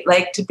 right?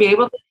 Like to be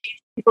able to teach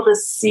people to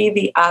see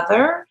the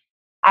other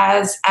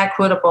as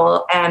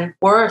equitable and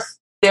worth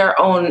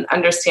their own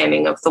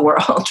understanding of the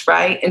world,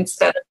 right?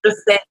 Instead of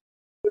just saying,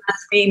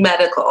 let's be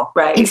medical,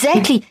 right?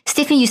 Exactly.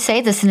 Stephanie, you say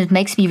this and it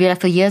makes me realize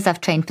for years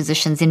I've trained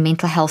physicians in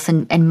mental health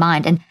and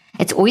mind. And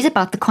it's always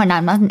about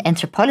I'm not an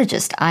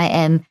anthropologist. I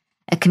am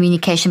a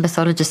communication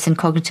pathologist and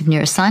cognitive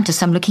neuroscientist.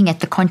 So I'm looking at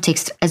the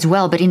context as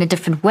well, but in a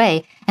different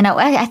way. And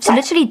I have to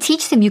literally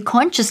teach them, you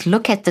can't just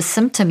look at the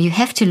symptom. You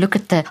have to look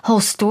at the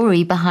whole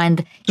story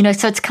behind,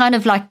 so it's kind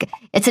of like,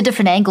 it's a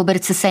different angle, but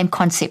it's the same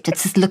concept.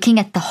 It's just looking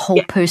at the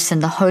whole person,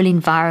 the whole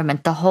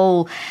environment, the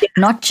whole,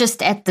 not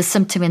just at the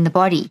symptom in the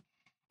body.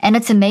 And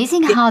it's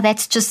amazing how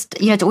that's just,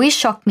 it's always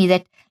shocked me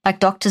that like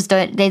doctors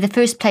they're the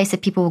first place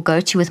that people will go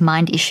to with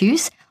mind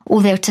issues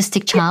or their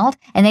autistic child,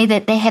 and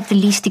they have the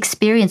least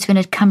experience when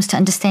it comes to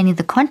understanding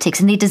the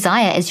context. And their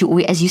desire, as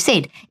you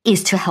said,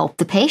 is to help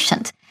the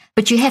patient.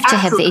 But you have to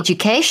have the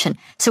education.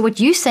 So what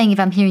you're saying,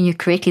 if I'm hearing you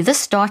correctly, this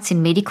starts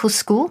in medical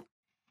school,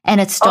 and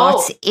it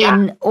starts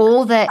in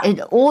all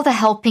the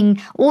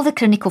helping, all the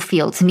clinical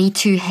fields need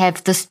to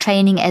have this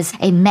training as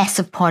a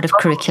massive part of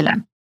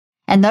curriculum.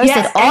 And those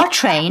that are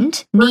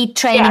trained need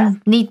training,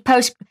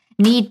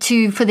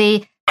 for their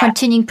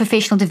continuing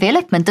professional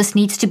development. This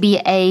needs to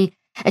be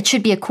it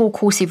should be a core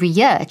course every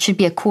year. It should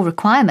be a core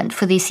requirement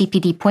for their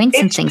CPD points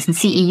and things and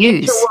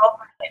CEUs.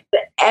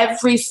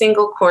 Every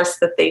single course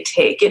that they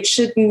take, it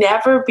should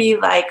never be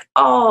like,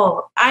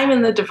 oh, I'm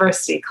in the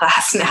diversity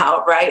class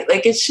now, right?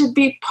 Like it should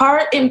be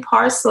part and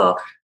parcel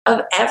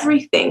of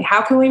everything.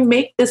 How can we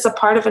make this a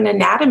part of an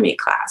anatomy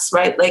class,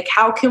 right? Like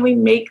how can we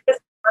make this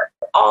part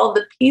of all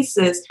the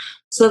pieces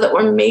so that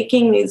we're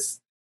making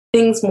these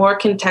things more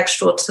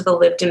contextual to the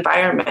lived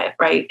environment,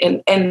 right?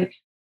 And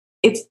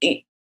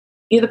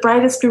you're the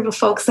brightest group of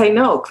folks I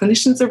know.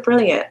 Clinicians are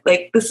brilliant.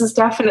 Like this is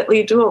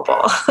definitely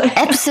doable.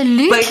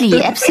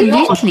 Absolutely,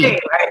 absolutely.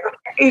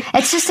 Right?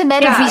 It's just a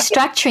matter of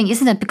restructuring,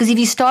 isn't it? Because if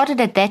you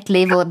started at that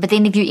level, but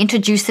then if you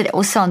introduce it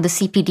also on the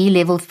CPD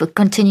level for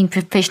continuing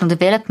professional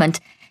development,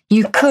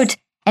 you could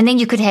And then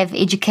you could have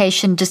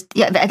education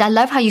I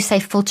love how you say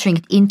filtering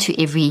it into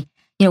every,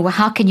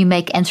 how can you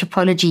make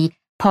anthropology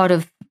part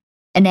of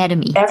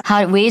anatomy?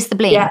 Where's the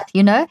blend,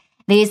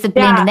 There's the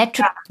blend.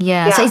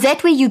 So is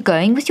that where you're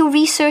going with your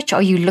research?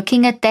 Are you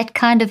looking at that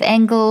kind of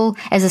angle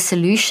as a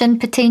solution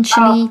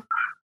potentially?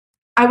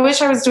 I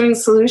wish I was doing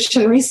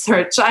solution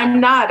research.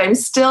 I'm not. I'm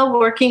still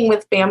working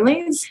with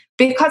families.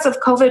 Because of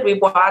COVID, we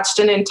watched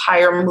an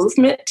entire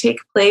movement take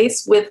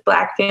place with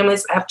Black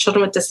families that have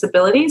children with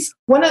disabilities.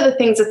 One of the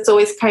things that's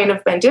always kind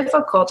of been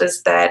difficult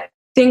is that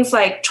things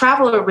like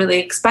travel are really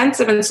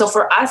expensive. And so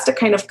for us to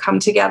kind of come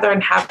together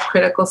and have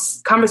critical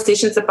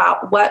conversations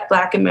about what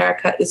Black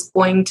America is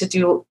going to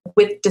do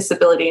with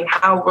disability and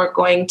how we're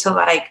going to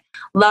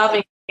love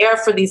and care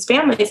for these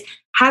families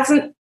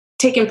hasn't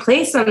taken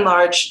place in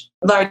large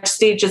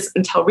stages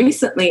until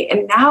recently.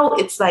 And now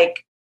it's massive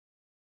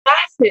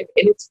and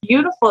it's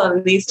beautiful.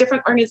 And these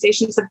different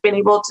organizations have been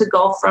able to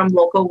go from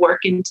local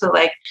work into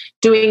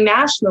doing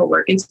national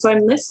work. And so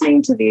I'm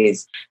listening to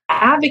these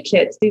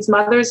advocates, these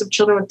mothers of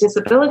children with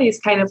disabilities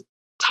kind of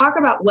talk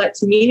about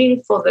what's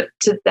meaningful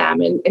to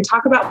them and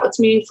talk about what's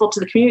meaningful to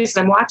the communities.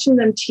 And I'm watching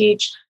them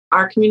teach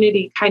our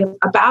community kind of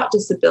about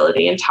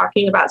disability and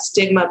talking about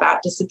stigma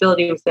about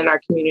disability within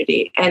our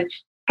community. And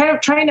kind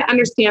of trying to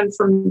understand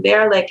from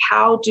there,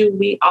 how do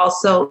we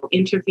also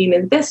intervene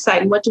in this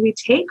side? And what do we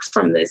take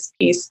from this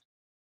piece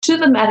to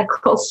the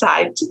medical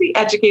side, to the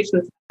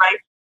education side, right?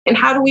 And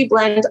how do we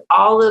blend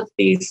all of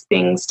these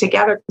things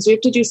together? Because we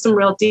have to do some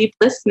real deep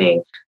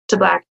listening to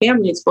Black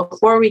families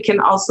before we can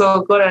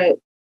also go to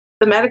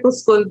the medical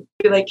school and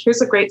be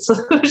here's a great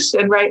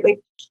solution, right?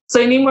 So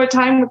I need more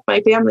time with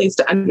my families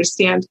to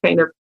understand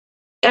kind of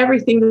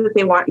everything that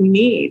they want and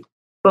need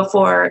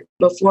before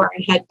I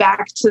head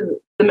back to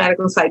the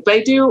medical side.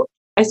 But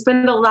I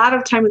spend a lot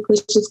of time with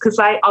clinicians because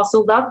I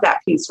also love that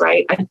piece,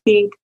 right? I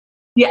think,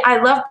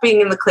 I love being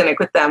in the clinic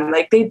with them.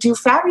 They do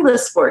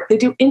fabulous work. They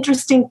do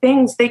interesting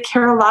things. They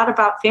care a lot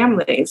about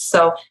families.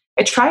 So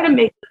I try to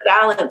make the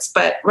balance,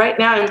 but right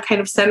now I'm kind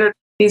of centered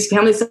these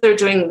families that are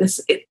doing this.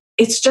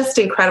 It's just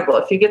incredible.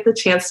 If you get the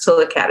chance to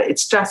look at it,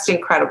 it's just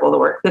incredible, the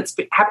work that's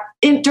been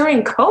happening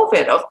during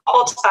COVID of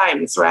all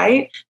times,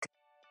 right?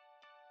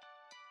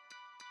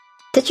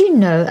 Did you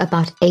know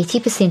about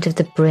 80% of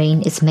the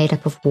brain is made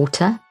up of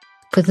water?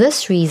 For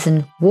this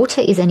reason,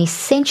 water is an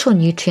essential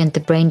nutrient the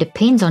brain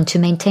depends on to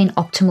maintain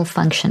optimal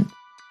function.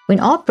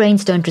 When our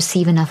brains don't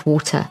receive enough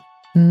water,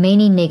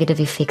 many negative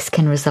effects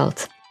can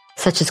result,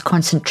 such as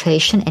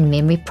concentration and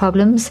memory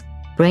problems,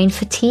 brain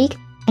fatigue,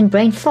 and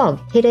brain fog,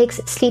 headaches,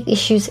 sleep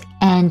issues,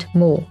 and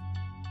more.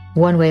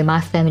 One way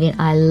my family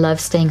and I love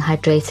staying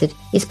hydrated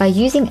is by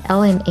using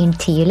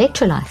LMNT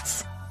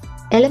electrolytes.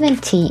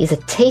 LMNT is a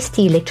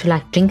tasty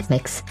electrolyte drink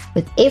mix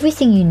with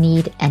everything you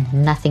need and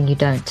nothing you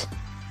don't.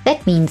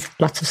 That means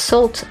lots of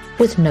salt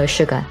with no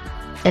sugar.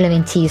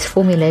 LMNT is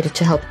formulated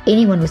to help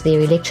anyone with their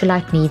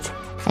electrolyte needs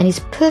and is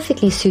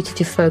perfectly suited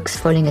to folks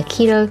following a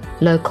keto,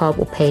 low-carb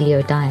or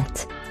paleo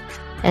diet.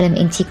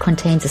 LMNT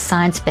contains a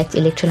science-backed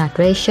electrolyte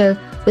ratio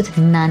with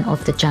none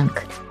of the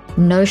junk.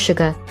 No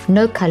sugar,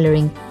 no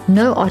coloring,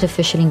 no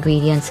artificial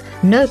ingredients,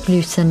 no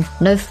gluten,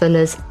 no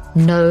fillers,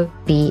 no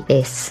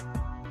BS.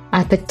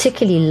 I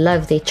particularly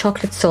love their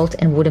chocolate salt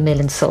and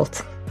watermelon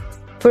salt.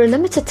 For a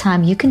limited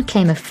time, you can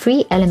claim a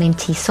free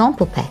LMNT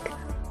sample pack.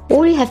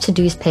 All you have to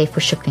do is pay for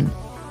shipping.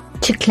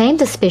 To claim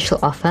the special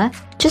offer,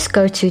 just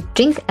go to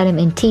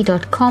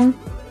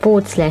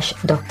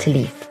drinklmnt.com/Dr.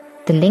 Leaf.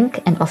 The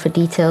link and offer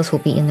details will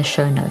be in the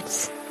show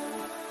notes.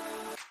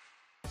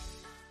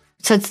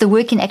 So it's the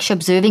work in actually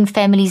observing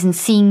families and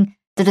seeing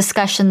the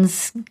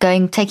discussions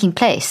taking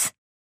place.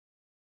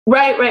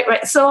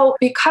 Right. So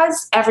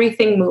because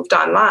everything moved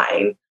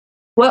online,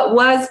 what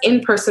was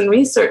in-person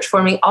research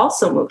for me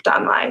also moved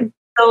online.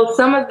 So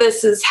some of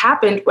this has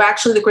happened,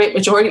 actually the great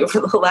majority over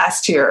the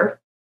last year,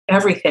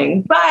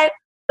 everything. But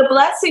the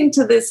blessing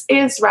to this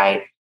is,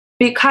 right,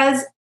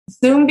 because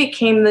Zoom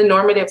became the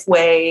normative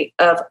way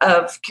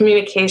of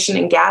communication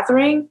and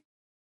gathering,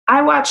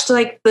 I watched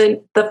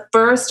the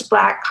first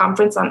Black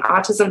conference on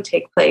autism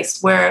take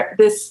place where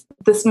this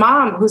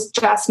mom who's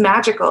just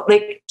magical,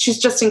 she's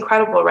just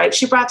incredible, right?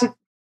 She brought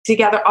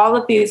together all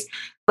of these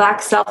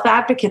Black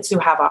self-advocates who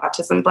have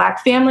autism,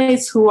 Black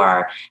families who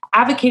are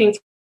advocating for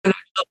their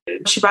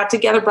children. She brought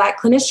together Black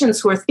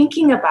clinicians who are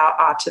thinking about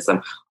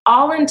autism,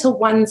 all into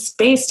one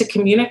space to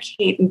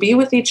communicate and be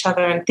with each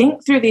other and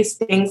think through these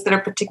things that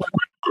are particular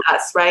to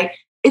us, right?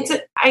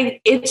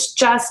 It's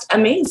just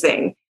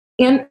amazing.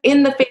 And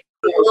in the face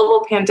of the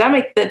global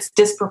pandemic that's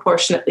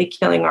disproportionately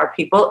killing our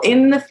people,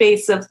 in the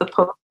face of the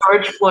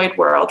post-George Floyd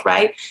world,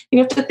 right? You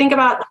have to think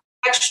about the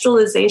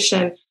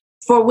contextualization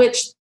for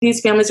which these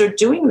families are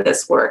doing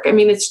this work. I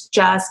mean, it's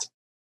just,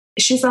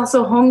 she's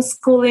also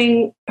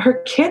homeschooling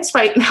her kids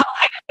right now,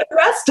 like the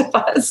rest of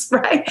us,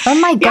 right? Oh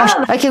my gosh.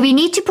 Yeah. Okay, we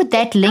need to put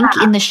that link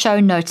in the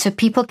show notes so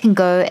people can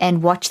go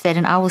and watch that.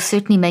 And I will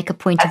certainly make a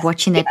point of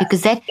watching that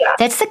because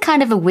that's the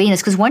kind of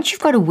awareness. Because once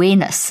you've got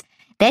awareness,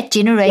 that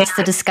generates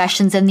the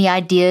discussions and the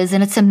ideas.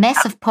 And it's a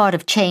massive part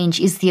of change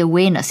is the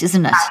awareness,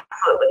 isn't it?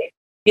 Absolutely.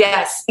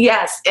 Yes.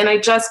 And I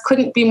just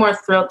couldn't be more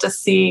thrilled to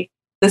see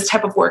this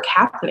type of work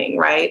happening,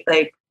 right?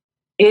 Like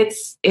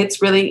it's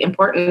really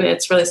important.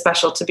 It's really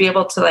special to be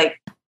able to like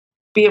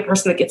be a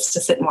person that gets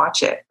to sit and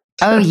watch it.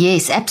 Oh,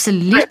 yes,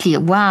 absolutely.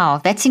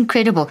 Wow, that's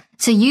incredible.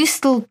 So you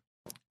still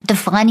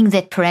defining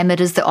that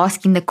parameters, the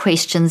asking the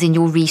questions in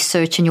your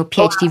research and your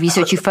PhD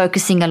research, you're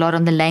focusing a lot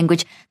on the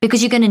language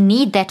because you're going to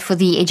need that for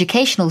the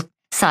educational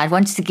side.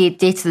 Once you get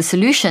there to the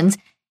solutions,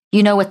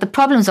 you know what the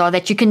problems are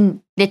that you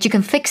can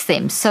fix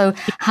them. So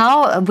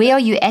where are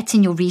you at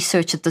in your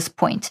research at this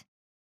point?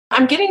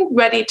 I'm getting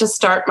ready to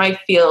start my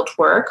field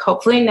work,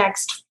 hopefully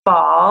next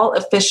fall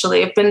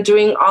officially. I've been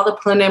doing all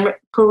the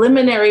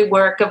preliminary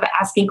work of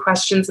asking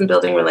questions and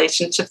building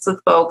relationships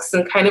with folks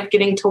and kind of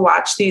getting to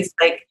watch these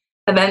like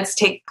events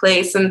take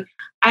place. And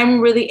I'm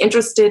really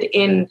interested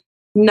in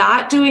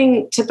not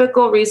doing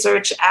typical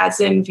research as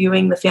in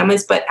viewing the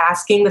families, but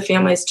asking the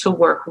families to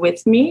work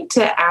with me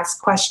to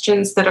ask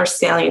questions that are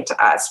salient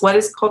to us. What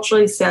is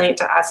culturally salient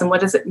to us? And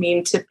what does it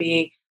mean to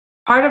be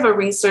part of a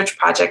research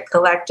project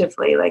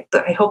collectively?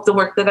 I hope the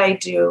work that I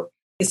do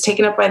is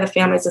taken up by the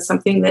families as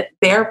something that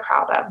they're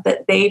proud of,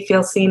 that they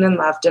feel seen and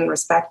loved and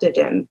respected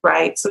in,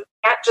 right? So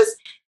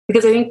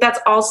because I think that's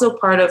also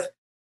part of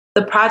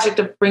the project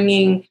of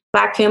bringing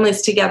Black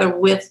families together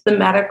with the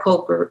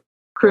medical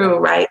crew,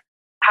 right?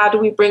 How do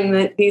we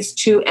bring these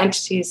two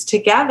entities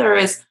together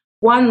is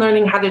one,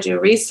 learning how to do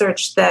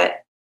research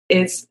that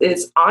is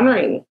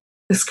honoring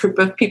this group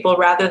of people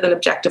rather than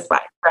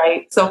objectifying,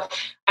 right? So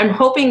I'm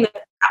hoping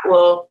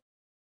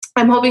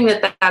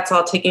that's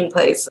all taking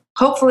place.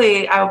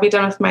 Hopefully I will be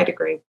done with my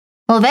degree.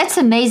 Well, that's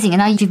amazing.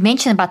 And you've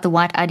mentioned about the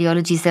white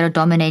ideologies that are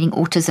dominating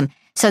autism.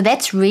 So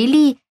that's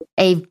really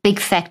a big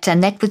factor.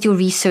 And that with your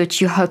research,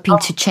 you're hoping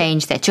to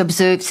change that.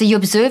 You're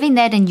observing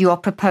that and you are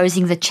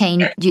proposing the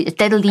change.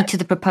 That'll lead to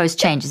the proposed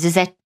changes. Is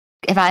that,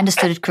 if I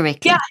understood it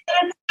correctly? Yeah,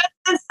 it's just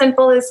as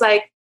simple as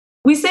like,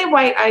 we say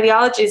white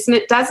ideologies and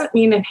it doesn't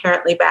mean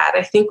inherently bad.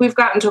 I think we've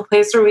gotten to a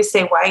place where we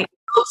say white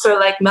folks are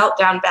like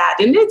meltdown bad.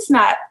 And it's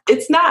not.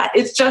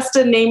 It's just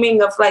a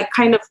naming of like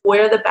kind of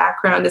where the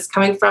background is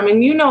coming from.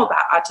 And you know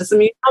about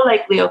autism, you know,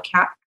 like Leo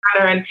Kanner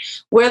and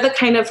where the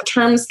kind of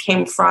terms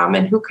came from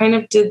and who kind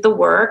of did the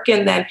work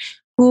and then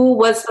who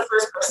was the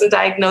first person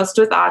diagnosed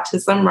with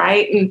autism,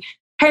 right? And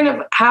kind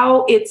of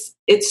how it's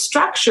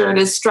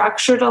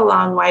structured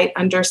along white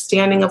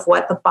understanding of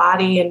what the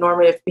body and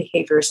normative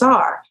behaviors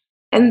are.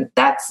 And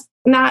that's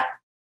not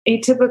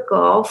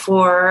atypical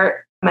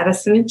for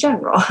medicine in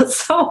general.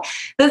 So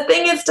the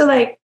thing is to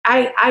like,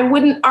 I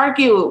wouldn't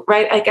argue,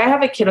 right? Like I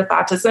have a kid with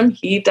autism.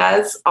 He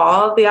does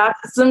all the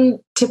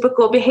autism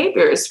typical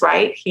behaviors,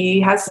 right?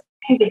 He has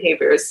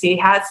behaviors. He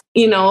has,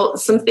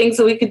 some things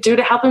that we could do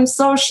to help him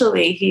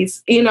socially.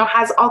 He's,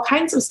 has all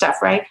kinds of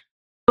stuff, right?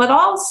 But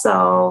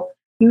also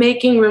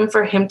making room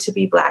for him to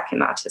be Black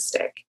and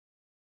autistic,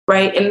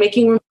 right? And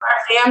making room for our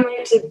family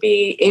to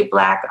be a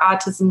Black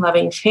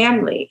autism-loving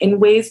family in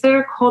ways that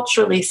are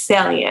culturally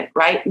salient,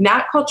 right?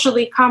 Not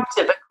culturally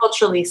competent, but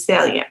culturally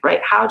salient,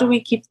 right? How do we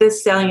keep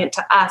this salient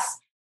to us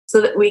so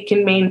that we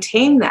can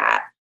maintain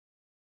that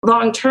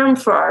long-term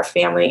for our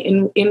family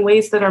in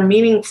ways that are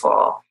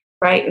meaningful,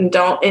 right? And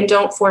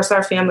don't force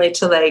our family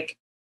to like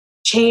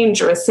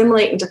change or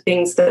assimilate into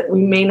things that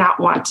we may not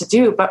want to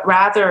do, but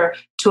rather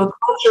to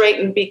acculturate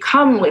and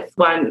become with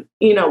one,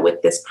 with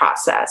this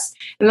process.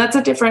 And that's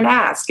a different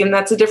ask. And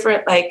that's a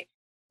different, like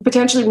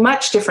potentially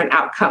much different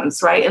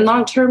outcomes, right? And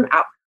long-term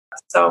outcomes.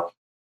 So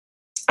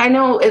I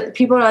know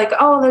people are like,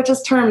 oh, they're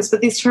just terms,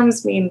 but these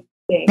terms mean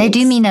things. They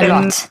do mean a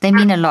lot. They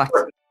mean a lot.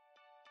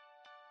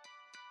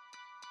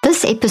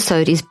 This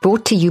episode is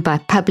brought to you by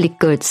Public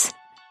Goods,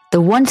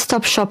 the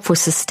one-stop shop for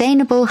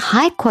sustainable,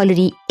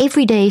 high-quality,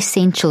 everyday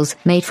essentials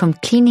made from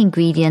clean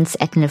ingredients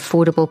at an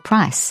affordable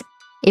price.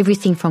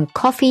 Everything from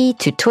coffee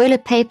to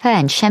toilet paper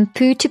and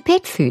shampoo to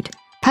pet food.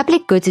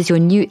 Public Goods is your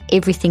new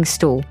everything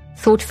store,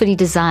 thoughtfully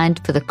designed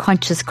for the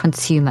conscious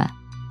consumer.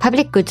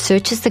 Public Goods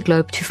searches the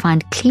globe to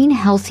find clean,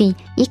 healthy,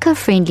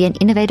 eco-friendly and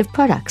innovative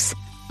products.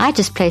 I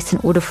just placed an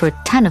order for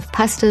a ton of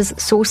pastas,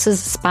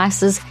 sauces,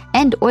 spices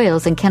and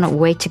oils and cannot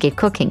wait to get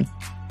cooking.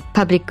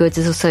 Public Goods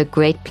is also a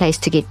great place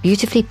to get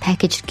beautifully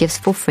packaged gifts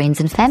for friends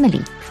and family.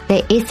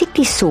 They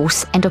ethically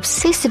source and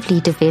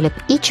obsessively develop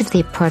each of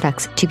their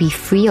products to be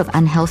free of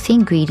unhealthy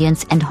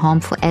ingredients and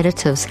harmful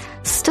additives,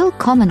 still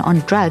common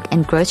on drug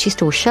and grocery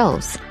store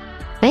shelves.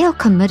 They are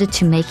committed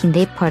to making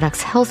their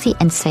products healthy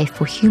and safe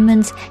for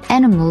humans,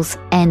 animals,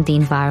 and the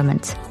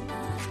environment.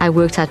 I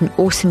worked out an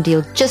awesome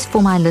deal just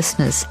for my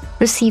listeners.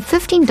 Receive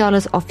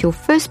 $15 off your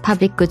first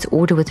Public Goods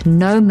order with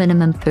no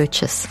minimum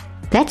purchase.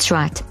 That's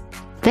right.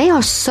 They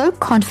are so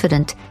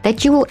confident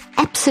that you will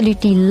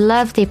absolutely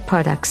love their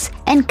products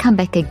and come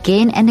back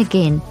again and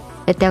again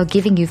that they're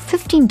giving you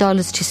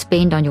 $15 to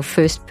spend on your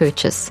first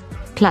purchase.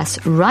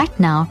 Plus, right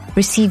now,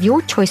 receive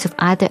your choice of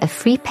either a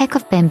free pack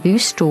of bamboo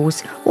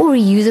straws or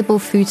reusable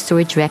food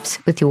storage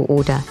wraps with your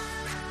order.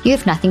 You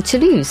have nothing to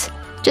lose.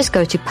 Just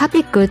go to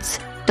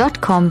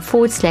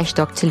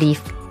publicgoods.com/Dr.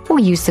 Leaf or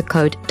use the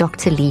code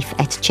Dr. Leaf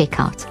at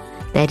checkout.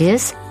 That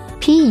is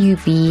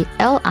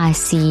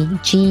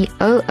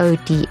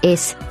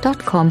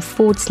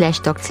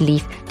PUBLICGOODS.com/Dr.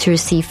 Leaf to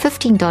receive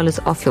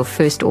 $15 off your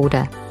first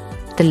order.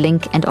 The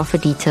link and offer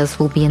details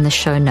will be in the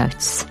show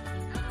notes.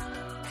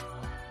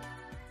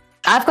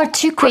 I've got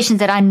two questions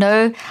that I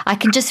know I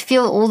can just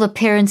feel all the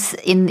parents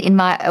in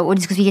my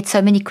audience, because we get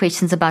so many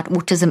questions about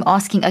autism,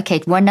 asking,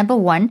 okay, number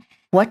one,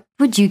 what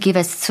would you give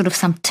us sort of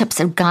some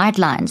tips or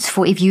guidelines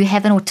for if you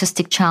have an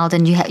autistic child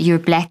and you're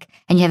Black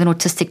and you have an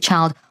autistic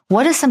child?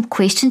 What are some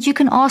questions you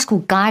can ask or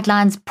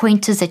guidelines,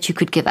 pointers that you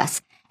could give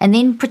us? And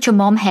then put your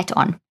mom hat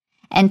on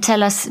and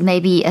tell us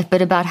maybe a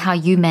bit about how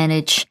you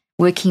manage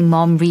working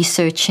mom,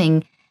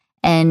 researching,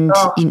 and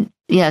I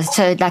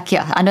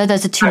know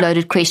those are two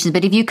loaded questions,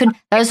 but if you can,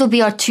 those will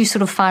be our two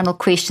sort of final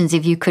questions.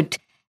 If you could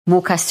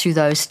walk us through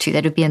those two,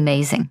 that would be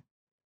amazing.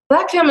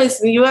 Black families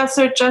in the U.S.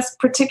 are just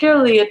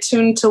particularly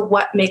attuned to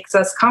what makes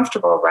us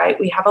comfortable, right?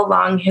 We have a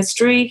long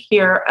history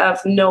here of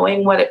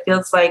knowing what it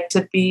feels like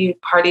to be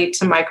party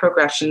to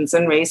microaggressions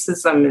and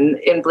racism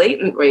and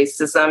blatant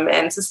racism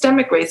and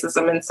systemic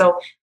racism. And so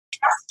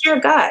trust your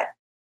gut.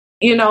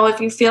 If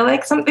you feel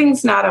like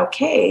something's not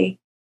okay,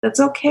 that's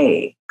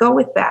okay. Go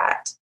with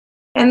that.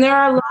 And there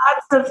are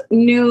lots of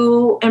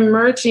new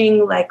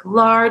emerging,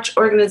 large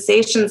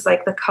organizations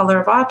like the Color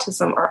of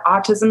Autism or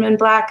Autism in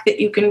Black that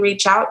you can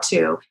reach out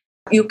to.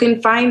 You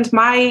can find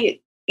my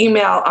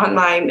email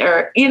online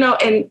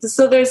and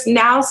so there's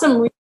now some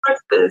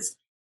resources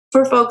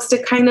for folks to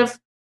kind of,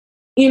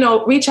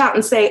 reach out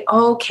and say,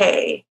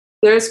 okay,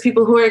 there's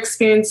people who are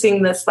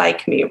experiencing this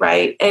like me,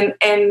 right? And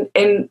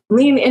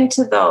lean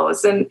into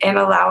those and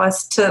allow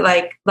us to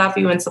love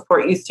you and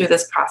support you through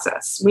this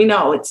process. We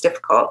know it's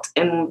difficult,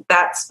 and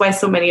that's why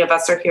so many of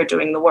us are here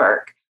doing the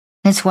work.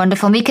 That's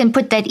wonderful. We can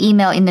put that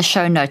email in the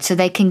show notes so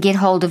they can get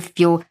hold of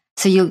your.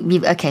 So we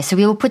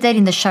will put that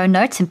in the show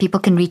notes, and people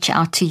can reach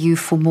out to you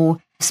for more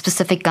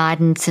specific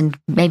guidance and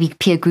maybe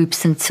peer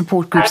groups and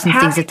support groups and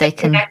things that they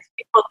can.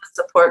 People to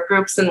support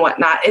groups and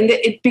whatnot, and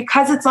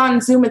because it's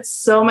on Zoom, it's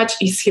so much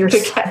easier to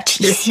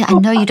get. Easier. I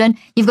know you don't.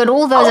 You've got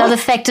all those other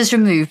factors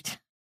removed.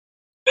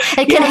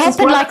 It can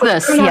happen like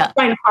this. Yeah,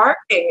 find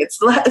parking.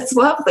 It's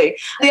lovely.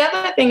 The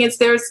other thing is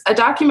there's a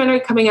documentary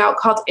coming out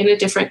called In a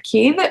Different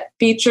Key that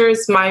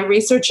features my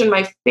research and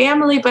my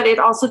family, but it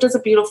also does a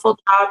beautiful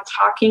job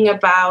talking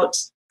about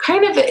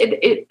kind of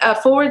a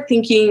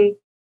forward-thinking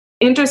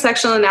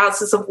intersectional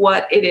analysis of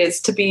what it is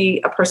to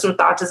be a person with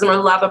autism or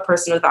love a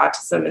person with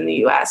autism in the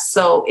U.S.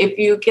 So if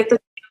you get to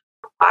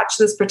watch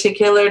this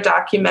particular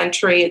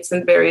documentary, it's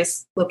in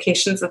various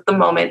locations at the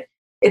moment.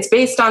 It's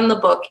based on the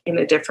book In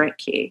a Different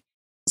Key.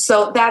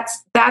 So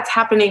that's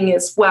happening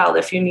as well.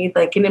 If you need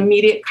an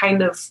immediate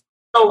kind of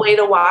a way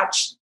to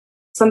watch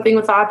something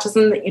with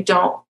autism that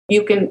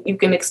you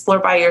can explore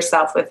by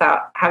yourself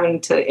without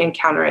having to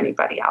encounter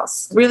anybody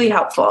else. Really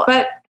helpful.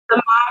 But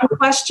the mom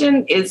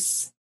question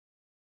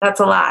that's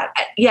a lot.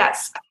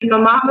 Yes, I'm a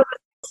mom of a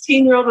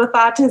 16-year-old with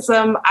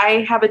autism.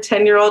 I have a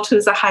 10-year-old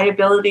who's a high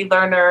ability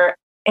learner,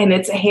 and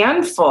it's a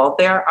handful.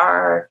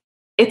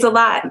 It's a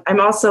lot. I'm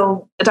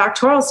also a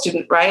doctoral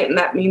student, right? And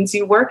that means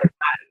you work a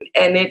lot.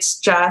 And it's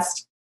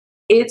just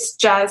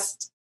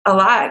a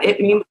lot.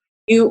 It means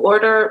you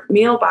order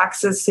meal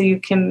boxes so you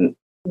can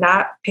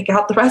not pick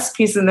out the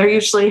recipes, and they're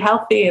usually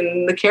healthy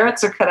and the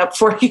carrots are cut up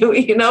for you,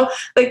 I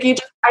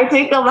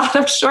take a lot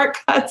of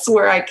shortcuts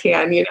where I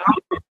can,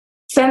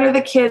 center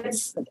the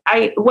kids.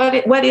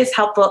 What is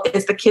helpful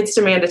is the kids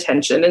demand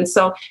attention. And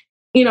so,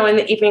 in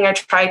the evening, I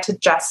try to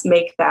just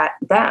make that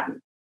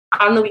them.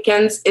 On the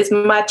weekends, as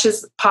much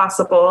as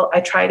possible, I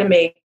try to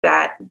make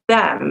that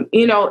them,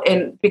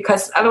 and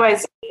because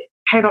otherwise,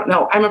 I don't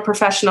know, I'm a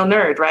professional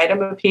nerd, right?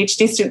 I'm a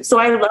PhD student. So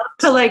I love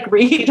to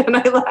read and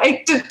I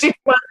like to do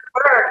my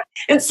work.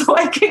 And so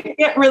I can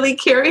get really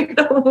carried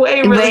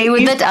away. Really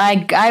with it.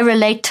 I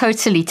relate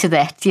totally to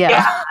that.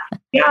 Yeah.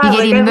 You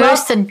get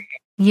immersed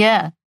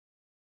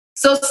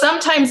So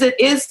sometimes it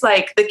is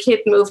the kid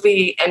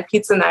movie and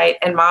pizza night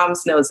and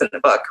mom's nose in the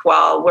book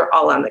while we're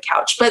all on the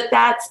couch. But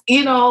that's,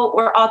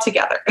 we're all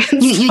together.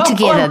 You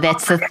together,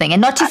 that's the thing.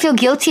 And not to feel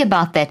guilty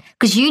about that,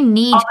 because you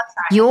need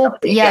your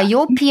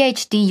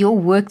PhD, your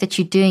work that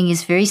you're doing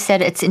is very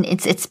sad.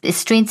 It's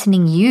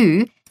strengthening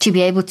you to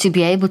be able to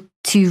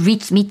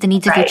meet the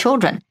needs of your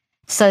children.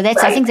 So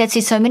I think that's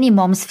where so many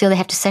moms feel they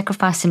have to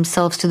sacrifice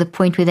themselves to the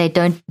point where they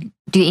don't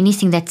do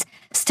anything that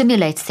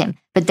stimulates them.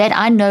 But that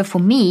I know for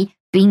me,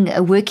 being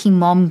a working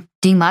mom,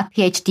 doing my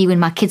PhD when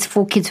my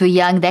 4 kids were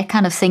young, that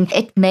kind of thing,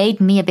 it made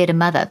me a better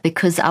mother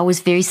because I was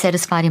very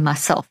satisfied in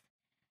myself.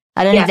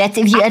 I don't know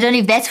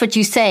if that's what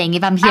you're saying,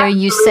 if I'm hearing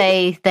you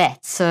say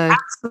that. So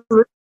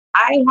absolutely.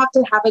 I have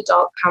to have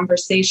adult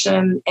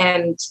conversation,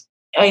 and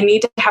I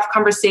need to have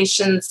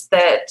conversations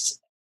that,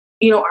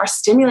 are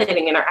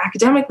stimulating and are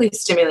academically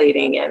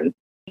stimulating. And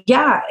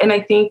and I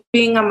think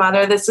being a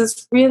mother, this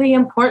is really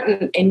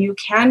important, and you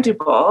can do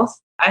both.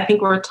 I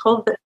think we're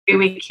told that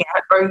we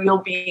can't, or you'll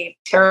be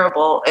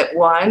terrible at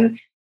one.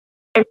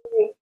 I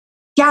mean,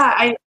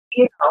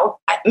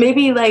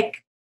 maybe the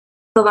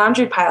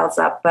laundry piles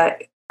up,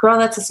 but girl,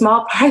 that's a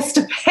small price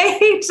to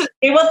pay to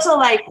be able to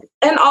like,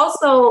 and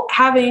also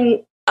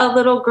having a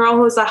little girl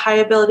who's a high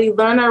ability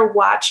learner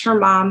watch her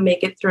mom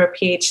make it through a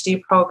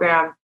PhD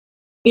program.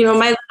 You know,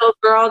 my little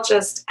girl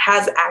just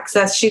has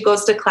access. She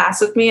goes to class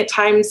with me at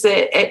times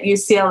at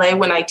UCLA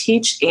when I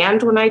teach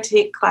and when I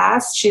take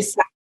class. She's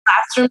in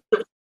classrooms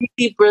with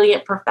really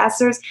brilliant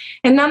professors.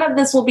 And none of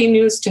this will be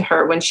news to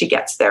her when she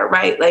gets there,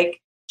 right? Like,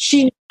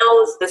 she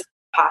knows this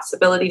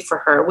possibility for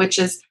her, which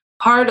is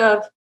part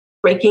of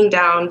breaking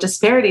down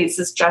disparities,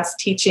 is just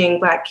teaching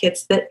Black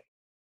kids that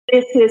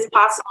this is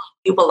possible,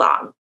 you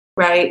belong,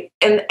 right?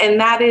 And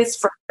that is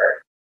for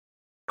her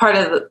part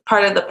of the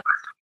process,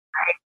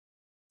 right?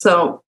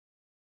 So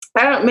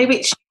I don't,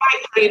 maybe she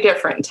might tell you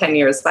different in 10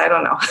 years. I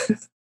don't know.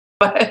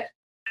 But that's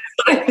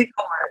what I think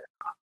of her.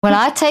 Well,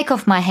 I take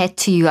off my hat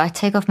to you. I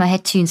take off my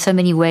hat to you in so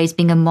many ways,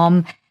 being a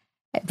mom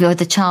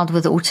with a child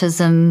with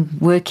autism,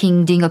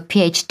 working, doing a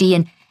PhD,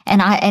 and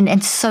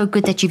it's so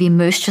good that you've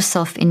immersed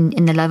yourself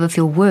in the love of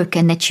your work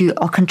and that you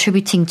are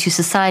contributing to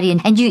society,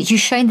 and you're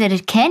showing that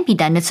it can be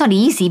done. It's not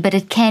easy, but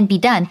it can be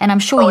done. And I'm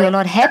sure you're a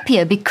lot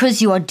happier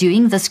because you are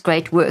doing this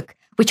great work,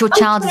 which your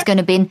child is going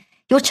to be,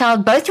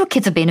 both your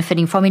kids are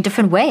benefiting from in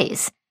different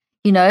ways.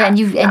 You know, and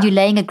you're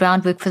laying a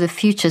groundwork for the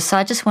future. So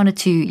I just wanted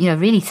to,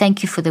 really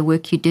thank you for the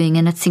work you're doing,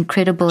 and it's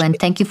incredible. And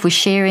thank you for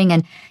sharing.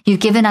 And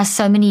you've given us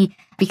so many,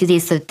 because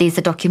there's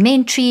a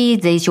documentary,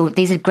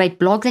 there's a great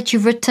blog that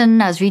you've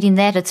written. I was reading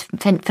that; it's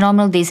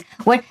phenomenal. There's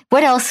what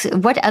else?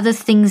 What other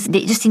things?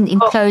 Just in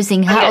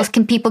closing, how else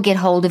can people get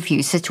hold of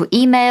you? So it's your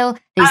email.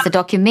 There's the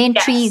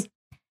documentary. Yes.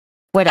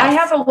 What else? I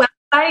have a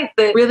website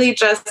that really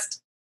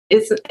just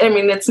is. I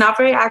mean, it's not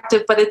very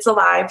active, but it's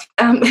alive,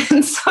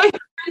 and so.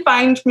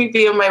 Find me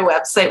via my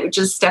website, which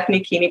is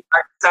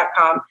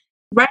stephaniekeeneyparks.com.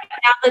 Right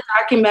now, the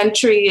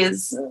documentary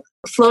is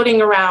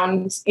floating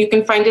around. You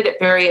can find it at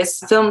various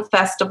film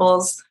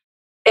festivals,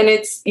 and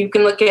you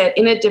can look at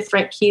In a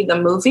Different Key,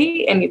 the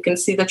movie, and you can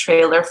see the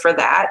trailer for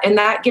that. And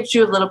that gives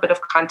you a little bit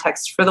of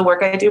context for the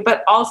work I do,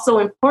 but also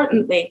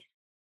importantly,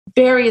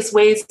 various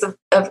ways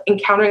of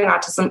encountering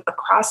autism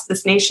across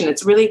this nation.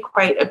 It's really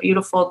quite a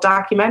beautiful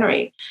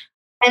documentary.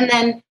 And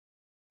then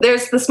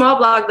there's the small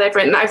blog that I've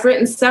written. I've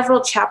written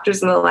several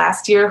chapters in the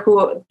last year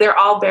they're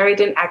all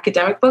buried in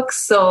academic books,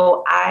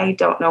 so I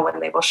don't know when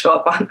they will show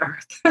up on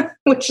Earth,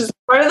 which is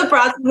part of the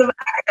process of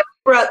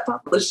academic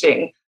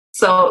publishing.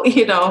 So,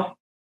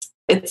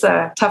 it's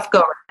a tough go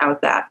right now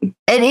with that.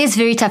 It is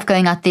very tough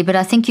going out there, but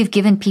I think you've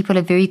given people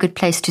a very good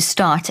place to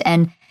start.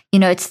 And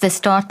it's the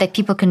start that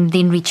people can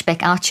then reach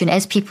back out to. And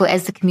as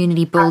the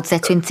community builds,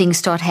 that's when things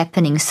start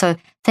happening. So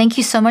thank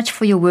you so much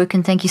for your work,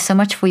 and thank you so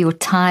much for your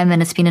time.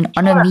 And it's been an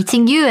honor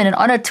meeting you and an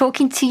honor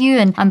talking to you.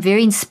 And I'm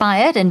very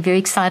inspired and very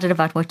excited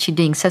about what you're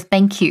doing. So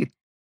thank you.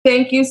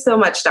 Thank you so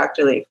much,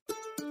 Dr. Leaf.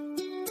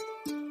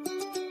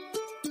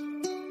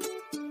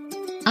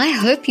 I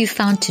hope you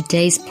found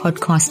today's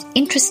podcast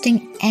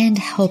interesting and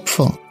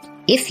helpful.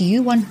 If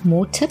you want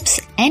more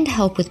tips and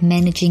help with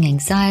managing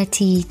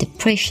anxiety,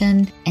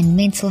 depression, and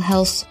mental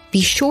health,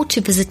 be sure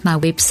to visit my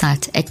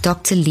website at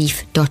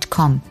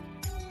drleaf.com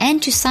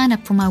and to sign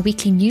up for my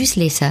weekly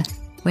newsletter,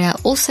 where I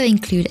also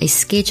include a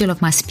schedule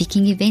of my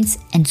speaking events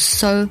and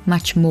so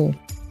much more.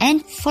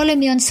 And follow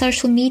me on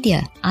social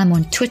media. I'm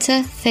on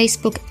Twitter,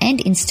 Facebook, and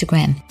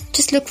Instagram.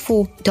 Just look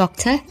for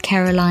Dr.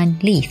 Caroline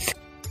Leaf.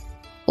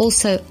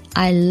 Also,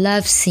 I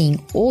love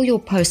seeing all your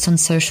posts on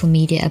social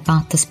media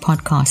about this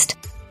podcast.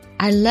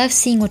 I love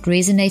seeing what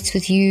resonates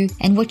with you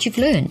and what you've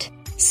learned.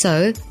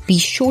 So be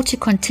sure to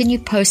continue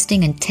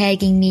posting and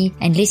tagging me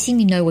and letting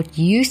me know what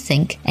you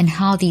think and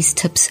how these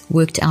tips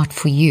worked out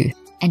for you.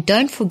 And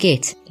don't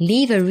forget,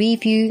 leave a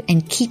review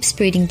and keep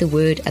spreading the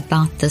word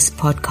about this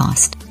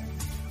podcast.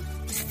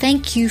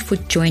 Thank you for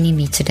joining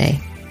me today.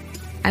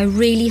 I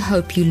really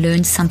hope you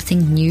learned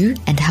something new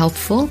and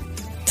helpful.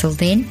 Till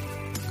then,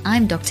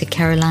 I'm Dr.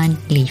 Caroline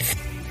Leaf.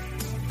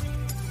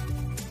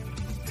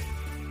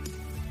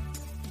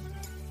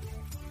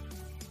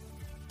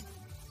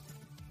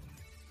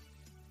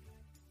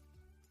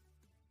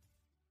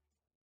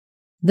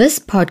 This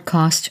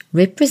podcast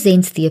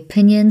represents the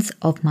opinions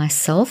of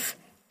myself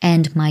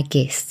and my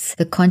guests.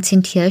 The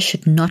content here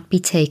should not be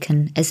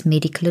taken as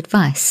medical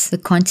advice. The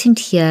content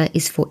here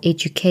is for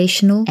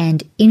educational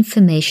and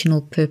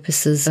informational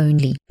purposes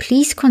only.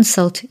 Please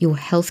consult your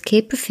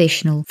healthcare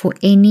professional for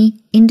any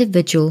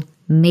individual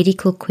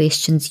medical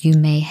questions you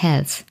may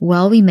have.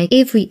 While we make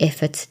every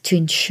effort to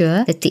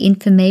ensure that the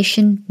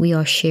information we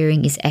are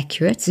sharing is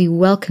accurate, we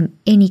welcome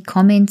any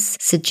comments,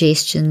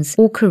 suggestions,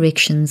 or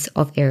corrections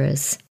of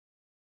errors.